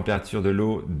la température de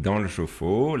l'eau dans le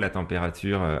chauffe-eau, la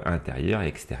température intérieure et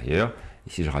extérieure. Et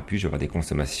si je rappuie, je vais avoir des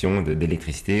consommations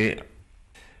d'électricité.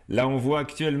 Là on voit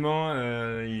actuellement,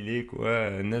 il est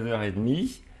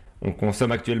 9h30. On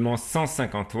consomme actuellement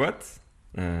 150 watts.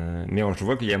 Mais je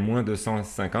vois qu'il y a moins de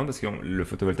 150 parce que le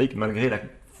photovoltaïque, malgré la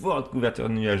forte couverture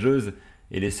nuageuse,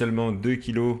 et les seulement 2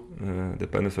 kg de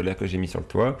panneaux solaires que j'ai mis sur le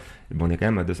toit, on est quand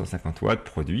même à 250 watts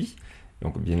produits.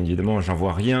 Donc bien évidemment, j'en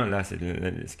vois rien. Là, c'est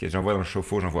ce que j'envoie dans le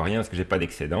chauffe-eau, j'en vois rien parce que j'ai pas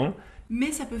d'excédent.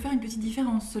 Mais ça peut faire une petite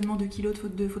différence, seulement 2 kg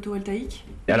de photovoltaïque.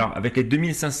 Et alors, avec les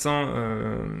 2500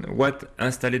 watts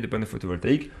installés de panneaux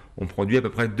photovoltaïques, on produit à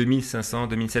peu près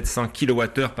 2500-2700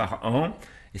 kWh par an.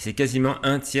 Et c'est quasiment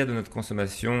un tiers de notre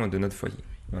consommation de notre foyer.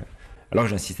 Voilà. Alors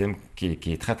j'ai un système qui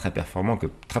est très très performant, que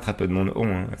très très peu de monde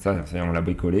ont. Hein. Ça, on l'a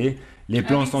bricolé. Les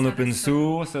plans sont en open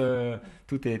source,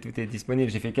 tout est disponible.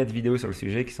 J'ai fait 4 vidéos sur le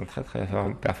sujet qui sont très très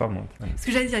performantes. Ouais. Ce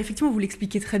que j'allais dire, effectivement, vous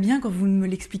l'expliquez très bien. Quand vous me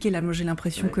l'expliquez, là, moi j'ai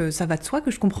l'impression que ça va de soi,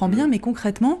 que je comprends bien. Mais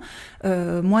concrètement,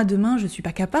 moi demain, je ne suis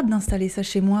pas capable d'installer ça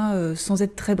chez moi sans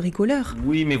être très bricoleur.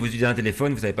 Oui, mais vous utilisez un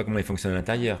téléphone, vous ne savez pas comment il fonctionne à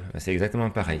l'intérieur. C'est exactement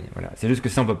pareil. Voilà. C'est juste que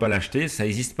ça, on ne peut pas l'acheter. Ça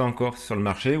n'existe pas encore sur le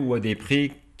marché ou à des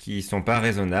prix qui sont pas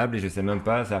raisonnables, et je sais même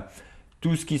pas ça.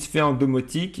 Tout ce qui se fait en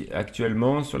domotique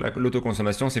actuellement sur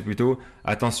l'autoconsommation, c'est plutôt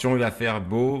attention, il va faire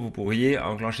beau, vous pourriez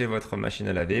enclencher votre machine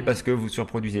à laver parce que vous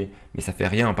surproduisez, mais ça fait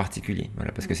rien en particulier.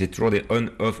 Voilà, parce que c'est toujours des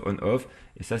on-off,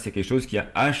 et ça c'est quelque chose qui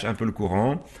hache un peu le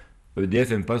courant.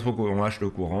 EDF aime pas trop qu'on hache le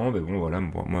courant, mais bon voilà,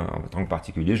 moi en tant que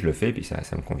particulier je le fais, puis ça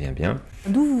me convient bien.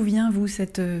 D'où vous vient vous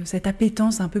cette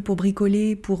appétence un peu pour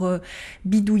bricoler, pour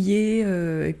bidouiller,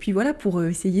 et puis voilà, pour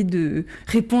essayer de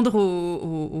répondre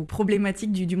aux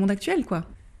problématiques du monde actuel, quoi?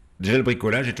 Déjà le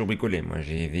bricolage, j'ai toujours bricolé. Moi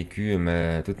j'ai vécu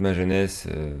toute ma jeunesse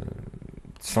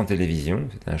sans télévision,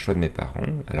 c'était un choix de mes parents,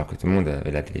 alors que tout le monde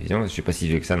avait la télévision, je suis pas si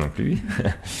vieux que ça non plus.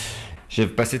 J'ai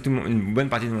passé une bonne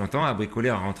partie de mon temps à bricoler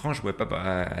en rentrant, je ne pouvais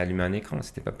pas allumer un écran,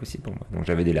 c'était pas possible pour moi. Donc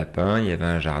j'avais des lapins, il y avait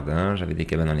un jardin, j'avais des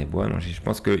cabanes dans les bois, donc je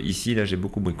pense que ici, là, j'ai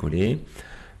beaucoup bricolé.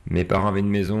 Mes parents avaient une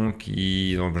maison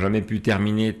qu'ils n'ont jamais pu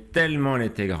terminer tellement elle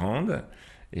était grande,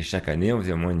 et chaque année on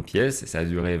faisait au moins une pièce, et ça a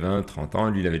duré 20-30 ans,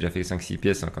 lui il avait déjà fait 5-6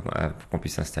 pièces pour qu'on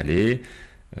puisse s'installer.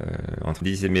 Entre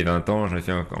 10 et mes 20 ans, j'en ai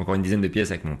fait encore une dizaine de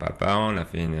pièces avec mon papa, on a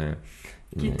fait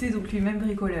Qui était donc lui-même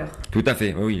bricoleur. Tout à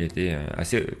fait, oui, il était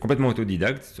complètement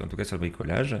autodidacte, en tout cas sur le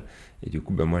bricolage. Et du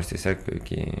coup, moi, c'est ça que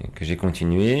j'ai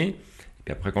continué. Et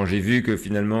puis après, quand j'ai vu que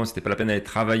finalement, c'était pas la peine d'aller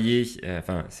travailler,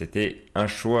 c'était un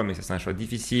choix, mais c'est un choix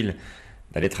difficile,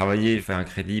 d'aller travailler, faire un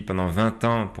crédit pendant 20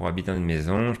 ans pour habiter dans une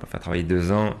maison. Je préfère travailler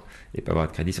 2 ans et pas avoir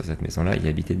de crédit sur cette maison-là et y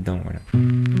habiter dedans, voilà.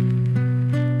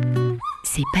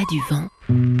 C'est pas du vent.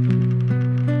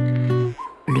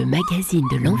 Le magazine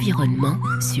de l'environnement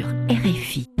sur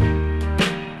RFI.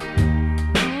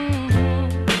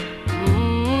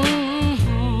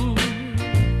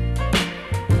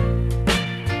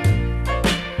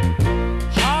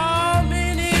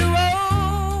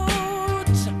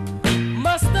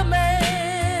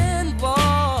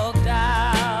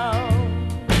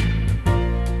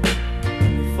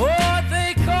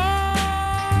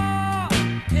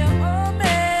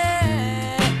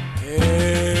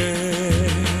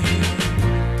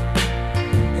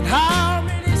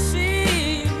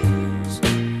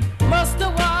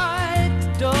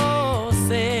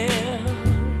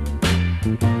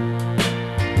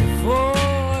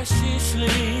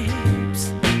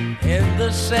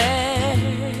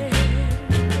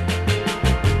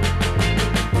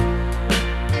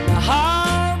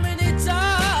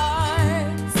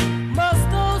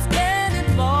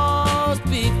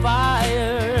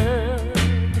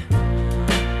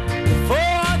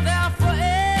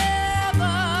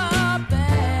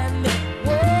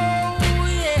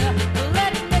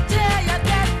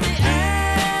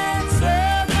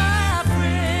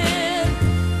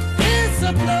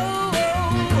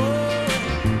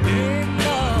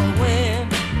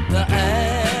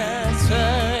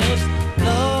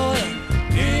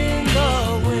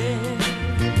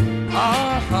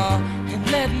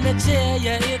 tell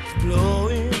ya it's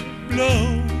blowing,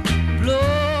 blowing,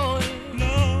 blowing,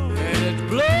 blowing, and it's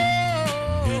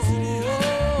blowing. Yes, it is.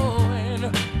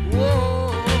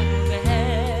 Whoa, the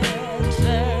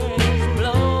answer is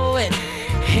blowing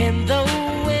in the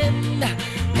wind,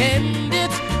 and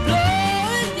it's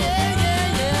blowing, yeah,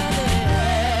 yeah, yeah.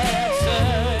 The answer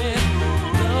is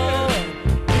blowing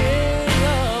in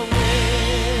the wind.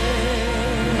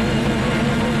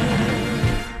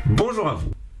 Bonjour à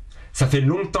vous. Ça fait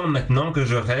longtemps maintenant que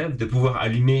je rêve de pouvoir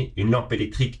allumer une lampe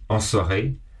électrique en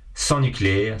soirée, sans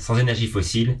nucléaire, sans énergie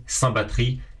fossile, sans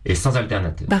batterie et sans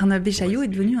alternateur. Barnabé Chaillot est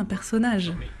devenu un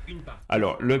personnage.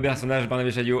 Alors, le personnage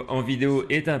Barnabé Chaillot en vidéo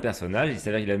est un personnage, il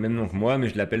s'avère qu'il a le même nom que moi, mais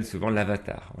je l'appelle souvent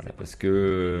l'avatar. Voilà, parce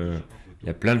que il y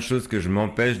a plein de choses que je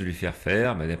m'empêche de lui faire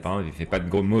faire. Par exemple, il fait pas de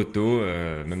gros motos,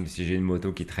 même si j'ai une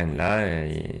moto qui traîne là,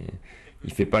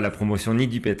 il fait pas la promotion ni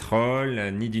du pétrole,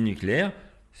 ni du nucléaire.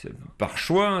 C'est par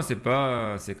choix, hein,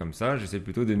 c'est comme ça. J'essaie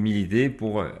plutôt de militer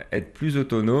pour être plus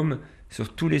autonome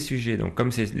sur tous les sujets. Donc,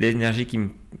 comme c'est l'énergie qui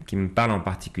me parle en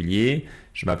particulier,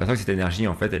 je m'aperçois que cette énergie,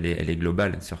 en fait, elle est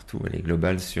globale, surtout. Elle est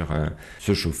globale sur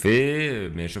se chauffer,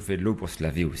 mais chauffer de l'eau pour se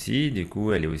laver aussi. Du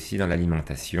coup, elle est aussi dans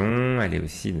l'alimentation, elle est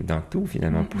aussi dans tout,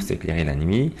 finalement, pour s'éclairer la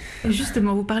nuit. Et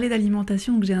justement, vous parlez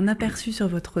d'alimentation, donc j'ai un aperçu sur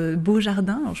votre beau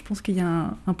jardin. Alors, je pense qu'il y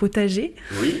a un potager.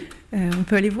 Oui. On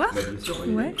peut aller voir? Bien sûr,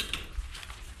 oui. Ouais.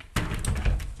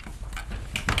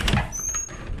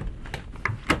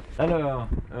 Alors,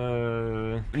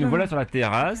 nous voilà sur la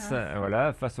terrasse,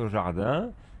 voilà, face au jardin.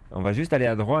 On va juste aller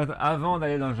à droite avant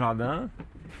d'aller dans le jardin.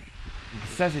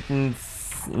 Ça, c'est une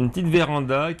petite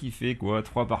véranda qui fait quoi,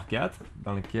 3 par 4,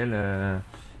 dans laquelle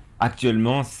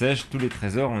actuellement sèchent tous les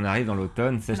trésors. On arrive dans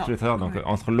l'automne, sèchent tous les trésors. Donc,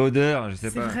 entre l'odeur, je sais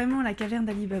pas. C'est vraiment la caverne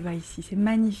d'Ali Baba ici, c'est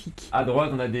magnifique. À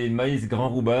droite, on a des maïs grands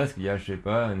roubasques. Il y a, je sais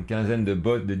pas, une quinzaine de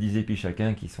bottes de 10 épis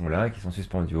chacun qui sont là, qui sont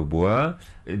suspendus au bois.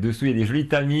 Et dessous, il y a des jolis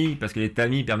tamis, parce que les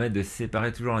tamis permettent de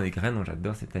séparer toujours les graines. Donc,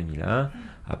 j'adore ces tamis-là.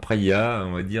 Après, il y a,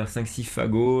 on va dire, 5-6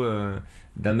 fagots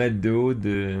d'1 mètre de haut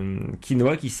de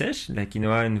quinoa qui sèche. La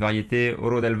quinoa, une variété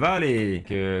Oro del Valle,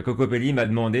 que Cocopelli m'a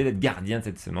demandé d'être gardien de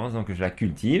cette semence, donc je la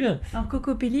cultive. Alors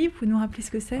Cocopelli, vous pouvez nous rappeler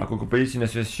ce que c'est? Cocopelli, c'est une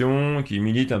association qui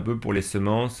milite un peu pour les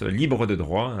semences libres de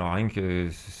droit. Alors rien que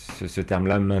ce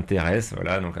terme-là m'intéresse,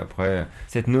 voilà. Donc après,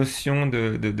 cette notion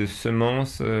de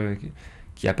semences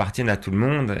qui appartiennent à tout le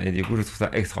monde, et du coup je trouve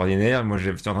ça extraordinaire. Moi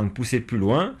je suis en train de pousser plus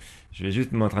loin. Je vais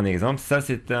juste vous montrer un exemple. Ça,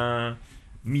 c'est un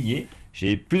millet.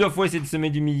 J'ai plusieurs fois essayé de semer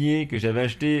du millet que j'avais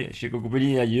acheté chez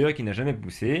Cocopelli et ailleurs, qui n'a jamais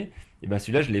poussé. Et bien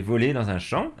celui-là, je l'ai volé dans un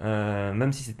champ,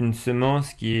 même si c'est une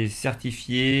semence qui est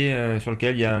certifiée, sur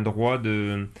lequel il y a un droit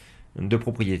de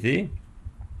propriété.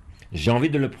 J'ai envie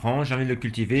de le prendre, j'ai envie de le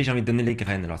cultiver, j'ai envie de donner les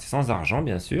graines. Alors c'est sans argent,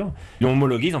 bien sûr. Ils l'ont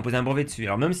homologué, ils ont posé un brevet dessus.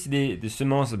 Alors même si des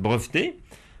semences brevetées,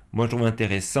 moi je trouve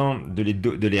intéressant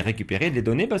de les récupérer, de les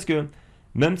donner, parce que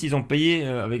même s'ils ont payé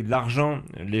avec de l'argent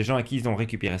les gens à qui ils ont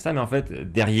récupéré ça, mais en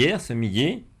fait, derrière ce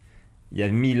millet, il y a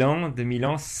 1000 ans, 2000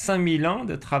 ans, 5000 ans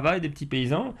de travail des petits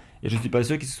paysans. Et je ne suis pas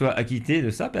sûr qu'ils se soient acquittés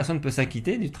de ça. Personne ne peut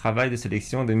s'acquitter du travail de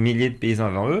sélection de milliers de paysans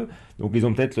avant eux. Donc ils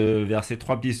ont peut-être versé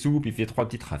 3 petits sous, puis fait 3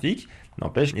 petits trafics.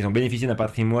 N'empêche, ils ont bénéficié d'un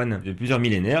patrimoine de plusieurs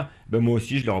millénaires. Ben moi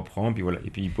aussi, je le reprends, puis voilà. Et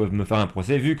puis ils peuvent me faire un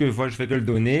procès, vu que je fais que le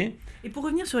donner. Et pour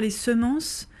revenir sur les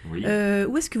semences, oui.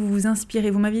 Où est-ce que vous vous inspirez?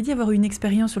 Vous m'aviez dit avoir eu une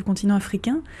expérience sur le continent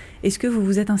africain. Est-ce que vous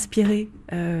vous êtes inspiré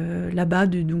là-bas,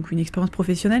 donc une expérience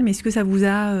professionnelle, mais est-ce que ça vous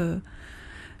a... je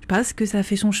sais pas, est-ce que ça a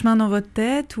fait son chemin dans votre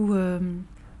tête ou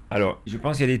Alors, je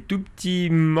pense qu'il y a des tout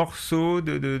petits morceaux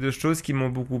de choses qui m'ont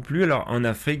beaucoup plu. Alors, en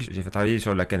Afrique, j'ai travaillé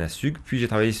sur de la canne à sucre, puis j'ai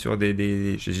travaillé sur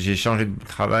j'ai changé de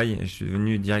travail, je suis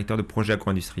devenu directeur de projet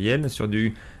agro-industriel sur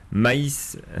du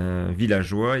maïs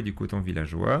villageois et du coton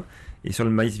villageois. Et sur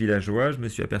le maïs villageois, je me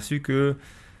suis aperçu que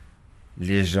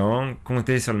les gens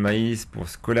comptaient sur le maïs pour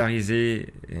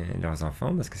scolariser leurs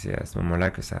enfants, parce que c'est à ce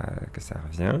moment-là que ça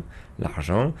revient,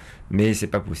 l'argent. Mais c'est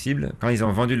pas possible. Quand ils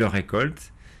ont vendu leur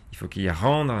récolte, il faut qu'ils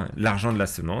rendent l'argent de la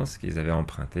semence qu'ils avaient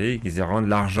emprunté, qu'ils rendent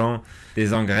l'argent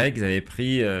des engrais qu'ils avaient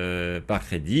pris par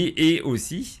crédit, et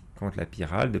aussi contre la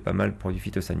pyrale de pas mal de produits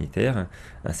phytosanitaires,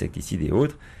 insecticides et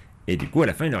autres. Et du coup, à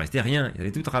la fin, il ne leur restait rien. Ils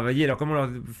avaient tout travaillé. Alors, comme on leur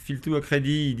file tout à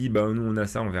crédit, ils disent, nous, on a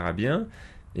ça, on verra bien.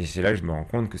 Et c'est là que je me rends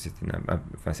compte que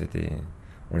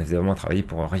on les a vraiment travaillé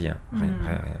pour rien. Rien.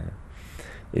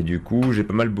 Et du coup, j'ai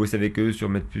pas mal bossé avec eux sur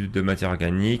mettre plus de matière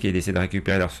organique et d'essayer de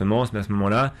récupérer leurs semences. Mais à ce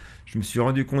moment-là, je me suis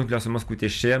rendu compte que leurs semences coûtaient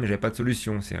cher, mais j'avais pas de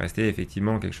solution. C'est resté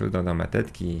effectivement quelque chose dans ma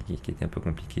tête qui était un peu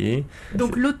compliqué.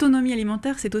 Donc l'autonomie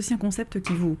alimentaire, c'est aussi un concept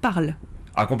qui vous parle?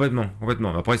 Ah, complètement.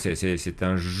 Après, c'est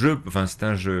un jeu. Enfin, c'est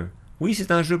un jeu. Oui,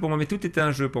 c'est un jeu pour moi, mais tout était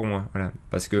un jeu pour moi. Voilà.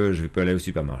 Parce que je peux aller au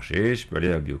supermarché, je peux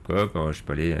aller à Biocoop, je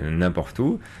peux aller n'importe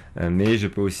où, mais je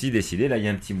peux aussi décider. Là, il y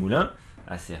a un petit moulin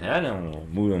à céréales, on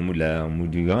moule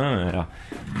du grain. Alors,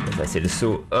 ça, c'est le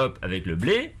seau, hop, avec le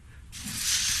blé.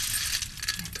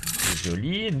 C'est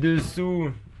joli.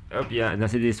 Dessous, hop,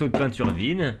 c'est des seaux de peinture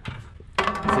vide.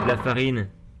 C'est de la farine.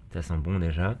 Ça sent bon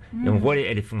déjà. Et on voit,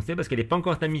 elle est foncée parce qu'elle n'est pas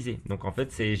encore tamisée. Donc en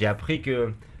fait, j'ai appris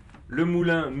que le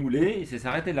moulin moulait et c'est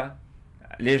s'arrêté là.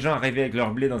 Les gens arrivaient avec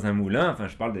leur blé dans un moulin, enfin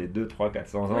je parle des 2, 3,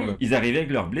 400 ans, oui. Ils arrivaient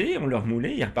avec leur blé, on leur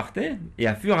moulait, ils repartaient, et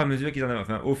au fur et à mesure qu'ils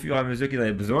en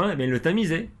avaient besoin, ils le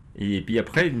tamisaient. Et puis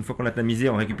après, une fois qu'on l'a tamisé,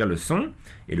 on récupère le son,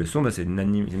 et le son, c'est une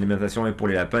alimentation pour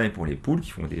les lapins et pour les poules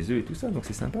qui font des œufs et tout ça, donc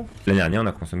c'est sympa. L'année dernière, on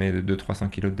a consommé 200-300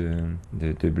 kilos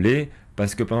de blé,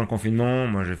 parce que pendant le confinement,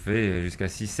 moi je fais jusqu'à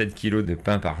 6-7 kilos de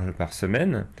pain par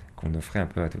semaine, qu'on offrait un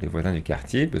peu à tous les voisins du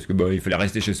quartier, parce que il fallait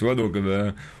rester chez soi, donc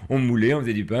on moulait, on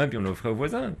faisait du pain, puis on l'offrait aux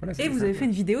voisins. Voilà, et vous avez fait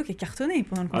une vidéo qui est cartonnée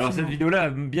pendant le confinement. Alors cette vidéo-là a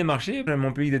bien marché.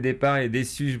 Mon public de départ est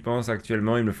déçu, je pense,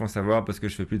 actuellement. Ils me le font savoir parce que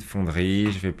je fais plus de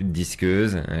fonderie, je fais plus de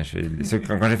disqueuse.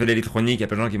 Quand j'ai fait l'électronique, il y a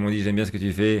plein de gens qui m'ont dit j'aime bien ce que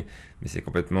tu fais, mais c'est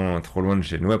complètement trop loin de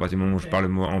chez nous. À partir du moment où je parle le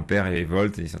mot ampère et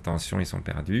volt, les tensions, ils sont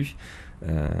perdus.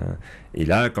 Et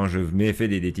là, quand je fais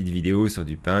des petites vidéos sur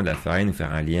du pain, de la farine, ou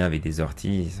faire un lien avec des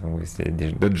orties, c'est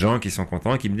d'autres gens qui sont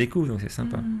contents et qui me découvrent, donc c'est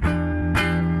sympa.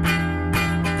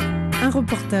 Un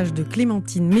reportage de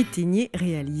Clémentine Métainier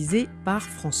réalisé par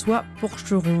François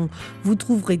Porcheron. Vous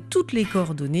trouverez toutes les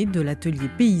coordonnées de l'atelier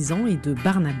paysan et de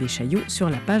Barnabé Chaillot sur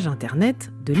la page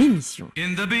internet de l'émission.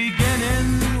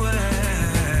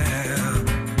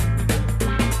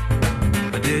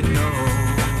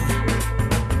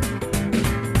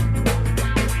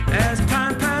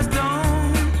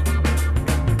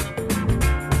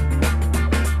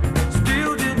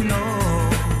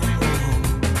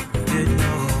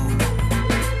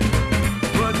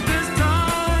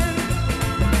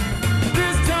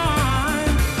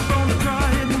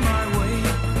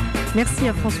 Merci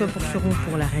à François Porcheron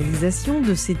pour la réalisation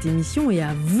de cette émission et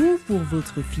à vous pour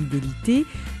votre fidélité.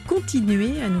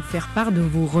 Continuez à nous faire part de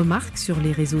vos remarques sur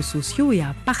les réseaux sociaux et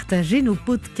à partager nos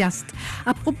podcasts.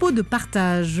 À propos de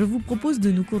partage, je vous propose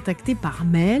de nous contacter par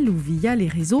mail ou via les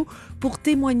réseaux pour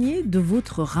témoigner de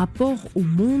votre rapport au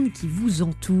monde qui vous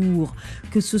entoure.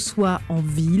 Que ce soit en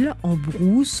ville, en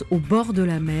brousse, au bord de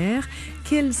la mer,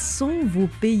 quels sont vos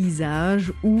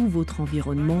paysages ou votre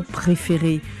environnement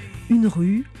préféré ? Une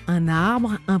rue, un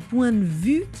arbre, un point de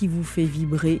vue qui vous fait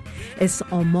vibrer? Est-ce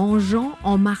en mangeant,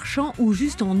 en marchant ou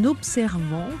juste en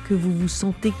observant que vous vous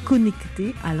sentez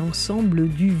connecté à l'ensemble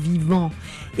du vivant?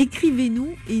 Écrivez-nous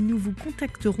et nous vous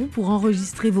contacterons pour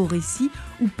enregistrer vos récits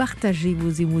ou partager vos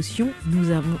émotions. Nous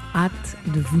avons hâte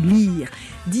de vous lire.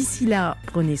 D'ici là,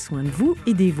 prenez soin de vous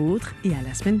et des vôtres et à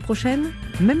la semaine prochaine,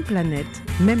 même planète,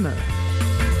 même heure.